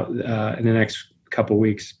that out in the next couple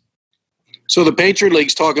weeks. So the Patriot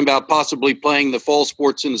League's talking about possibly playing the fall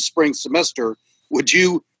sports in the spring semester. Would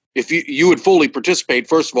you, if you would fully participate,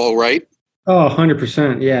 first of all, right? Oh,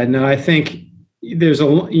 100%. Yeah, no, I think there's a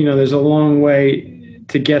long way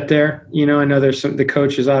to get there. I know there's the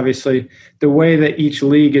coaches, obviously, the way that each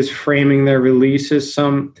league is framing their releases.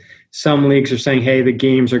 Some leagues are saying, hey, the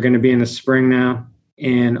games are going to be in the spring now.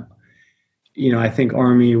 And, I think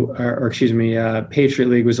Patriot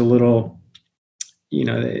League was a little,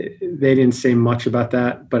 they didn't say much about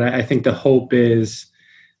that, but I think the hope is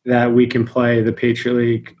that we can play the Patriot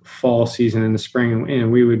League fall season in the spring,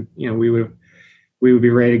 and we would be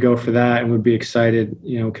ready to go for that, and would be excited,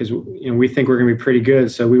 because we think we're going to be pretty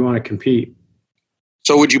good, so we want to compete.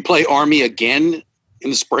 So would you play Army again in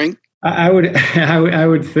the spring? I would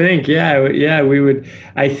think, we would.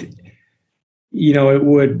 It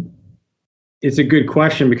would. It's a good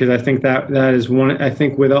question, because I think that is one. I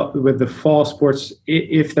think with the fall sports,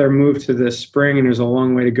 if they're moved to the spring, and there's a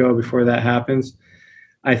long way to go before that happens,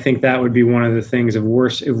 I think that would be one of the things. If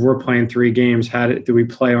we're playing 3 games, do we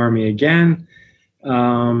play Army again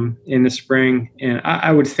in the spring? And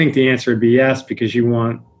I would think the answer would be yes, because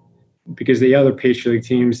the other Patriot League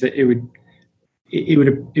teams, that it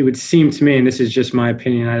would seem to me, and this is just my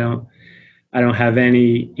opinion, I don't have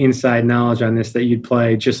any inside knowledge on this, that you'd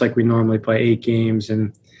play just like we normally play 8 games,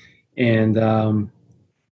 and then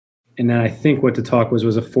I think what the talk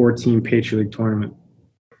was a 14 Patriot League tournament.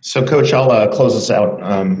 So, Coach, I'll close this out.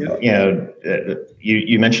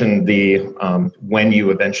 You mentioned the when you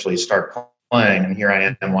eventually start playing, and here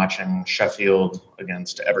I am watching Sheffield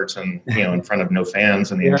against Everton, in front of no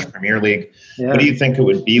fans in the English Premier League. Yeah. What do you think it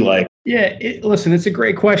would be like? Yeah, listen, it's a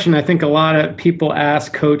great question. I think a lot of people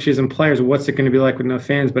ask coaches and players, what's it going to be like with no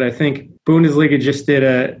fans? But I think Bundesliga just did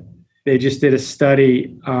a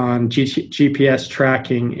study on GPS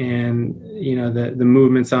tracking and, the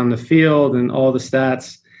movements on the field and all the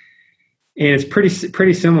stats. And it's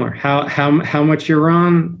pretty similar. How much you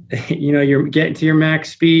run, you're getting to your max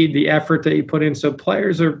speed, the effort that you put in. So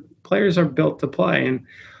players are built to play. And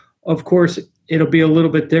of course, it'll be a little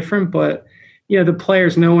bit different, but the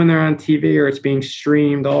players know when they're on TV or it's being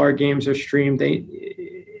streamed. All our games are streamed.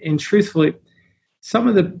 And truthfully, some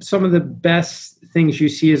of the best things you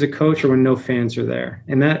see as a coach are when no fans are there,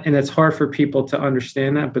 and that's hard for people to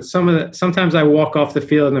understand that. But sometimes I walk off the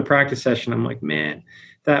field in the practice session, I'm like, man,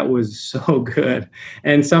 that was so good.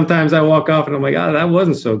 And sometimes I walk off and I'm like, oh, that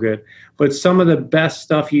wasn't so good. But some of the best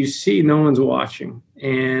stuff you see, no one's watching,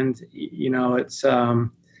 and it's.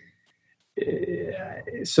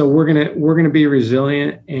 So we're gonna be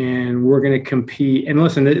resilient, and we're gonna compete. And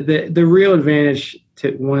listen, the real advantage,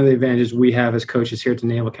 one of the advantages we have as coaches here at the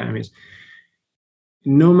Naval Academy is,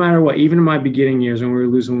 no matter what, even in my beginning years when we were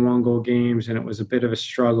losing 1-goal games and it was a bit of a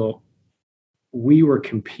struggle, we were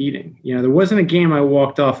competing. There wasn't a game I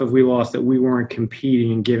walked off if we lost that we weren't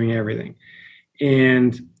competing and giving everything.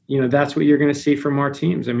 And that's what you're going to see from our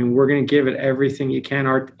teams. I mean, we're going to give it everything you can.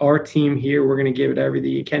 Our team here, we're going to give it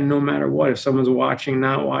everything you can, no matter what, if someone's watching,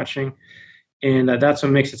 not watching. And that's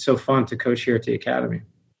what makes it so fun to coach here at the Academy.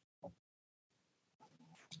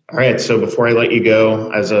 All right. So before I let you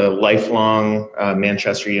go, as a lifelong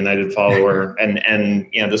Manchester United follower, and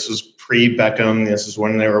this was pre-Beckham, this is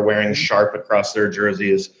when they were wearing Sharp across their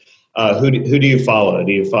jerseys. Who do you follow?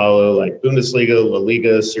 Do you follow like Bundesliga, La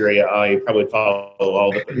Liga, Serie A? You probably follow all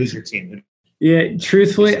of it, but who's your team? Yeah,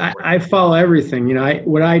 truthfully, I follow everything.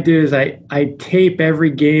 What I do is I tape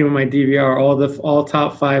every game on my DVR, all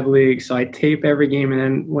top 5 leagues. So I tape every game, and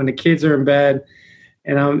then when the kids are in bed,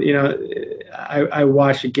 and I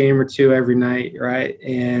watch a game or two every night, right?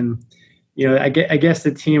 And I guess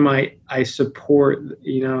the team I support,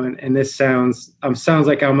 and this sounds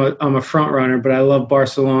like I'm a front runner, but I love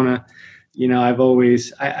Barcelona.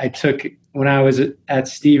 I took, when I was at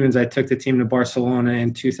Stevens, I took the team to Barcelona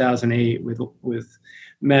in 2008 with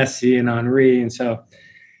Messi and Henry, and so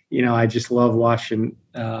I just love watching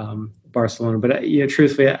Barcelona. But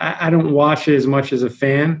truthfully, I don't watch it as much as a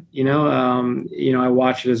fan. I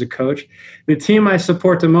watch it as a coach. The team I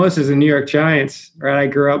support the most is the New York Giants. Right, I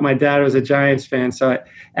grew up. My dad was a Giants fan, so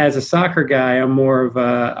as a soccer guy, I'm more of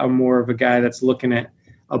a guy that's looking at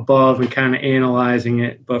above and kind of analyzing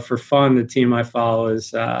it. But for fun, the team I follow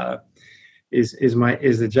is the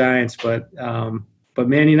Giants. But But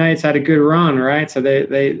Man United's had a good run, right? So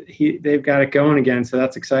they've got it going again. So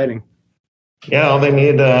that's exciting. Yeah, all they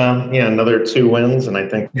need, another 2 wins, and I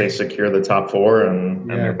think they secure the top 4, and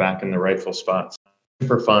they're back in the rightful spots.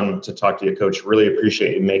 Super fun to talk to you, Coach. Really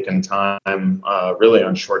appreciate you making time, really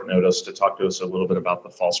on short notice, to talk to us a little bit about the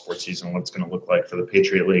fall sports season, what it's going to look like for the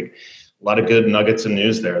Patriot League. A lot of good nuggets and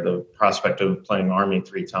news there. The prospect of playing Army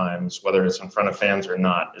 3 times, whether it's in front of fans or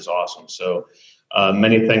not, is awesome. So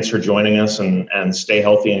many thanks for joining us, and stay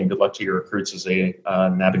healthy, and good luck to your recruits as they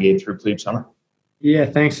navigate through Plebe Summer. Yeah,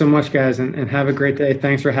 thanks so much, guys, and have a great day.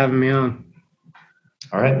 Thanks for having me on.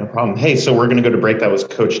 All right, no problem. Hey, so we're going to go to break. That was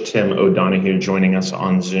Coach Tim O'Donohue joining us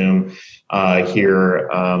on Zoom here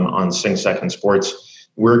on Sing Second Sports.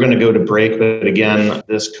 We're going to go to break, but again,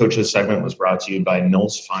 this coach's segment was brought to you by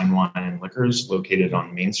Knowles Fine Wine and Liquors, located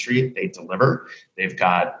on Main Street. They deliver. They've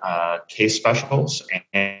got case specials,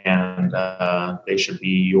 and they should be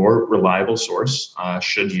your reliable source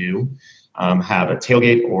should you have a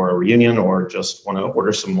tailgate or a reunion, or just want to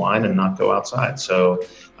order some wine and not go outside. So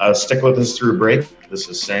stick with us through break. This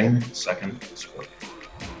is Sing Second Sport.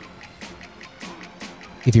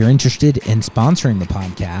 If you're interested in sponsoring the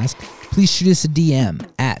podcast, please shoot us a DM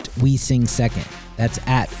at We Sing Second. That's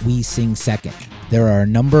at We Sing Second. There are a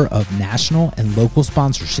number of national and local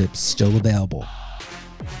sponsorships still available.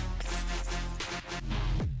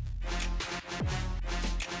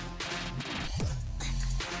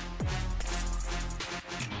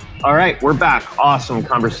 All right, we're back. Awesome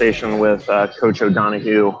conversation with Coach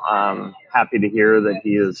O'Donohue. Happy to hear that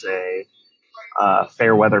he is a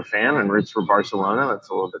fair weather fan and roots for Barcelona. That's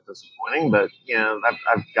a little bit disappointing, but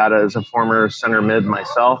I've got to, as a former center mid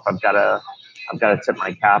myself, I've got to tip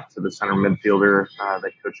my cap to the center midfielder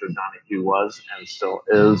that Coach O'Donohue was and still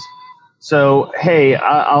is. So, hey,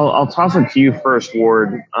 I'll toss it to you first,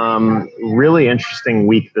 Ward. Really interesting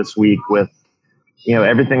week this week with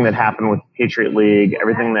everything that happened with the Patriot League,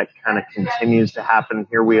 everything that kind of continues to happen.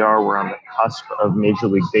 Here we are, we're on the cusp of Major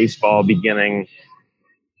League Baseball beginning.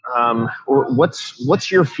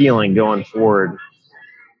 What's your feeling going forward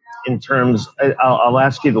in terms, I'll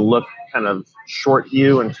ask you to look kind of short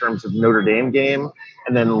view in terms of Notre Dame game,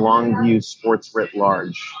 and then long view sports writ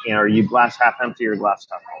large. Are you glass half empty or glass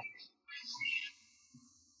half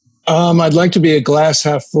full? I'd like to be a glass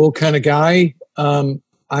half full kind of guy.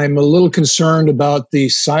 I'm a little concerned about the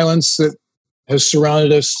silence that has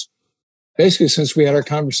surrounded us basically since we had our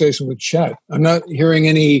conversation with Chet. I'm not hearing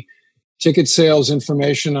any ticket sales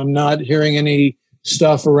information. I'm not hearing any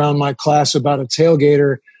stuff around my class about a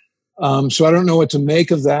tailgater. So I don't know what to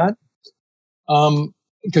make of that.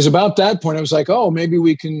 Because about that point, I was like, oh, maybe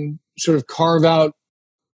we can sort of carve out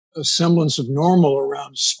a semblance of normal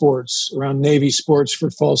around sports, around Navy sports for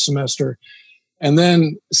fall semester. And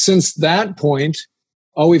then since that point,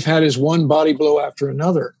 all we've had is one body blow after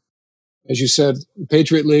another. As you said, the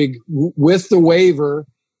Patriot League with the waiver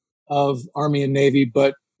of Army and Navy,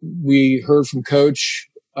 but we heard from Coach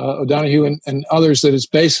O'Donohue and others that it's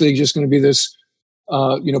basically just going to be this,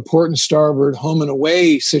 port and starboard, home and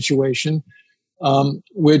away situation,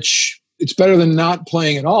 which it's better than not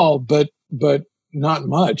playing at all, but not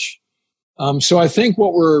much. So I think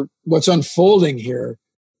what's unfolding here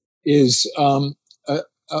is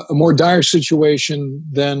a more dire situation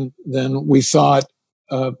than we thought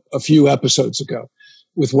a few episodes ago,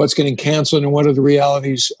 with what's getting canceled and what are the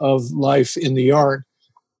realities of life in the yard.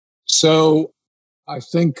 So I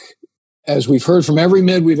think, as we've heard from every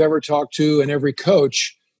mid we've ever talked to and every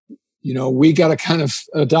coach, we got to kind of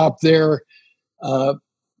adopt their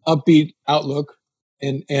upbeat outlook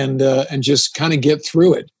and just kind of get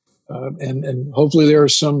through it. And hopefully there are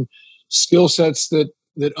some skill sets that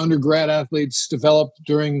undergrad athletes develop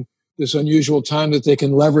during this unusual time that they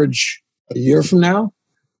can leverage a year from now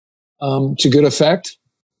to good effect.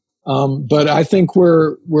 But I think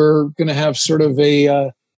we're going to have sort of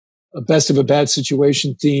a best of a bad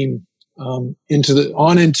situation theme into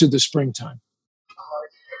the springtime.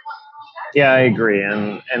 Yeah, I agree.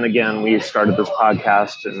 And again, we started this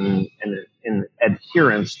podcast in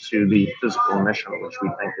adherence to the physical mission, which we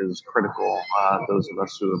think is critical. Those of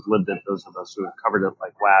us who have lived it, those of us who have covered it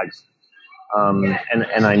like WAGs.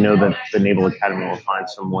 And I know that the Naval Academy will find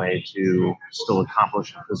some way to still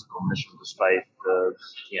accomplish a physical mission despite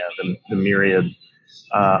the myriad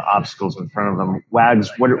obstacles in front of them.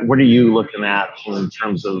 WAGs, what are you looking at in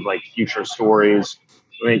terms of like future stories?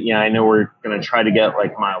 I know we're going to try to get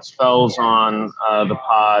like Miles Fells on the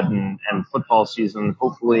pod, and football season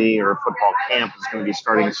hopefully, or football camp is going to be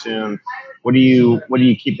starting soon. What are you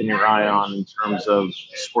keeping your eye on in terms of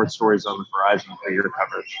sports stories on the horizon for your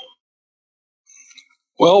coverage?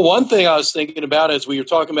 Well, one thing I was thinking about as we were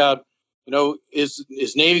talking about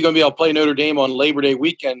is Navy going to be able to play Notre Dame on Labor Day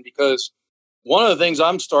weekend? Because one of the things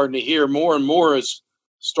I'm starting to hear more and more is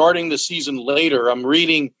starting the season later. I'm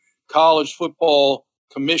reading college football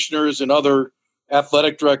commissioners and other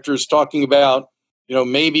athletic directors talking about,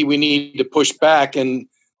 maybe we need to push back. And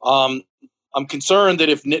I'm concerned that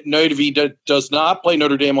if Navy does not play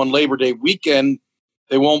Notre Dame on Labor Day weekend,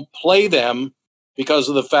 they won't play them because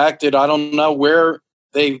of the fact that I don't know where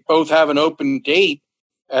they both have an open date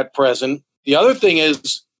at present. The other thing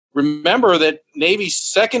is, remember that Navy's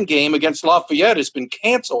second game against Lafayette has been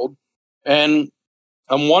canceled, and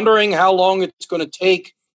I'm wondering how long it's going to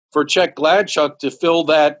take for Chet Gladchuk to fill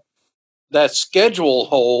that schedule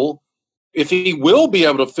hole, if he will be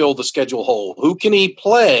able to fill the schedule hole. Who can he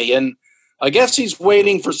play? And I guess he's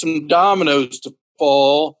waiting for some dominoes to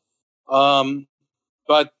fall.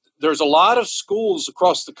 But there's a lot of schools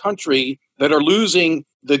across the country that are losing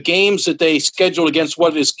the games that they scheduled against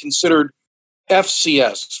what is considered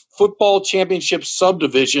FCS, Football Championship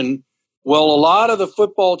Subdivision. Well, a lot of the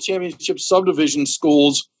Football Championship Subdivision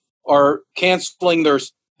schools are canceling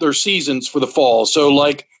their seasons for the fall. So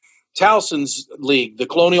like Towson's League, the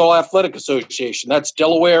Colonial Athletic Association, that's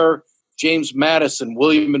Delaware, James Madison,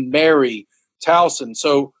 William and Mary, Towson.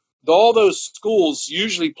 So all those schools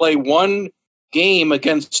usually play one game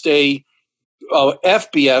against a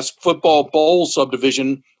FBS, Football Bowl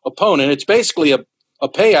Subdivision opponent. It's basically a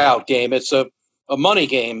payout game. It's a money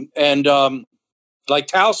game. And like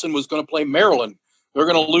Towson was going to play Maryland. They're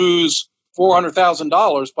going to lose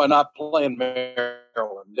 $400,000 by not playing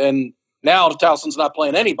Maryland. And now Towson's not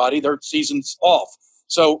playing anybody. Their season's off.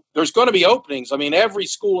 So there's going to be openings. I mean, every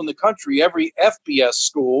school in the country, every FBS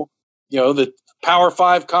school, the Power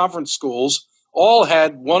 5 conference schools, all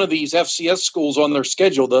had one of these FCS schools on their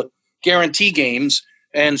schedule, the guarantee games.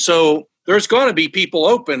 And so there's going to be people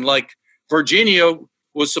open. Like Virginia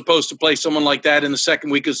was supposed to play someone like that in the second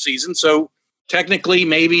week of the season. So technically,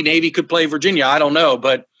 maybe Navy could play Virginia. I don't know.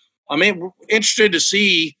 But I'm interested to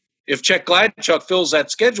see if Chet Gladchuk fills that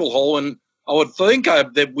schedule hole. And I would think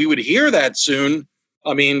that we would hear that soon.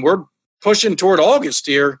 I mean, we're pushing toward August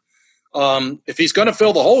here. If he's going to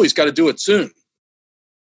fill the hole, he's got to do it soon.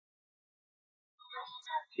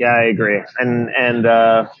 Yeah, I agree, and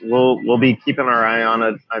we'll be keeping our eye on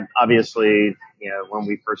it. Obviously, when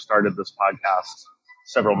we first started this podcast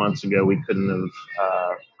several months ago, we couldn't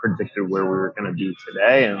have predicted where we were going to be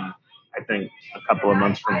today, and I think a couple of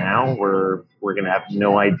months from now, we're going to have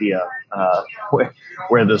no idea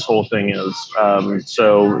where this whole thing is.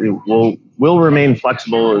 So we'll remain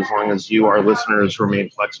flexible as long as you, our listeners, remain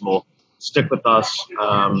flexible. Stick with us.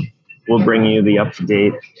 We'll bring you the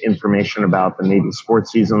up-to-date information about the Navy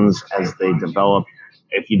sports seasons as they develop.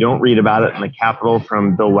 If you don't read about it in the Capitol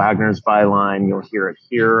from Bill Wagner's byline, you'll hear it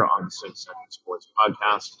here on the 6 Second Sports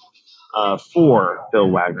Podcast. For Bill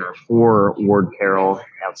Wagner, for Ward Carroll,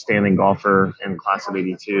 outstanding golfer in Class of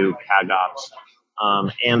 82, CAG Ops,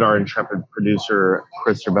 and our intrepid producer,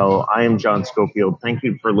 Chris Cervello. I am John Schofield. Thank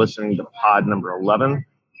you for listening to pod number 11.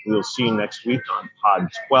 We will see you next week on pod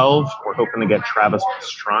 12. We're hoping to get Travis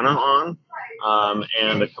Pastrana on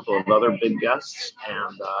and a couple of other big guests.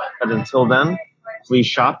 But until then, please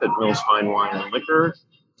shop at Mills Fine Wine and Liquor.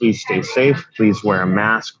 Please stay safe. Please wear a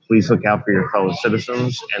mask. Please look out for your fellow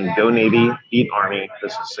citizens. And go Navy, beat Army.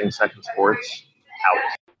 This is Sing Second Sports.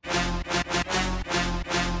 Out.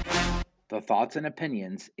 The thoughts and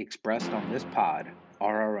opinions expressed on this pod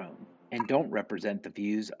are our own and don't represent the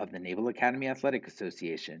views of the Naval Academy Athletic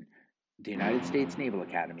Association, the United States Naval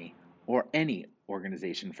Academy, or any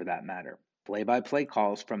organization for that matter. Play-by-play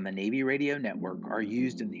calls from the Navy Radio Network are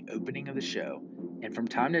used in the opening of the show and from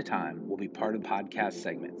time to time will be part of podcast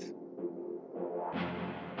segments.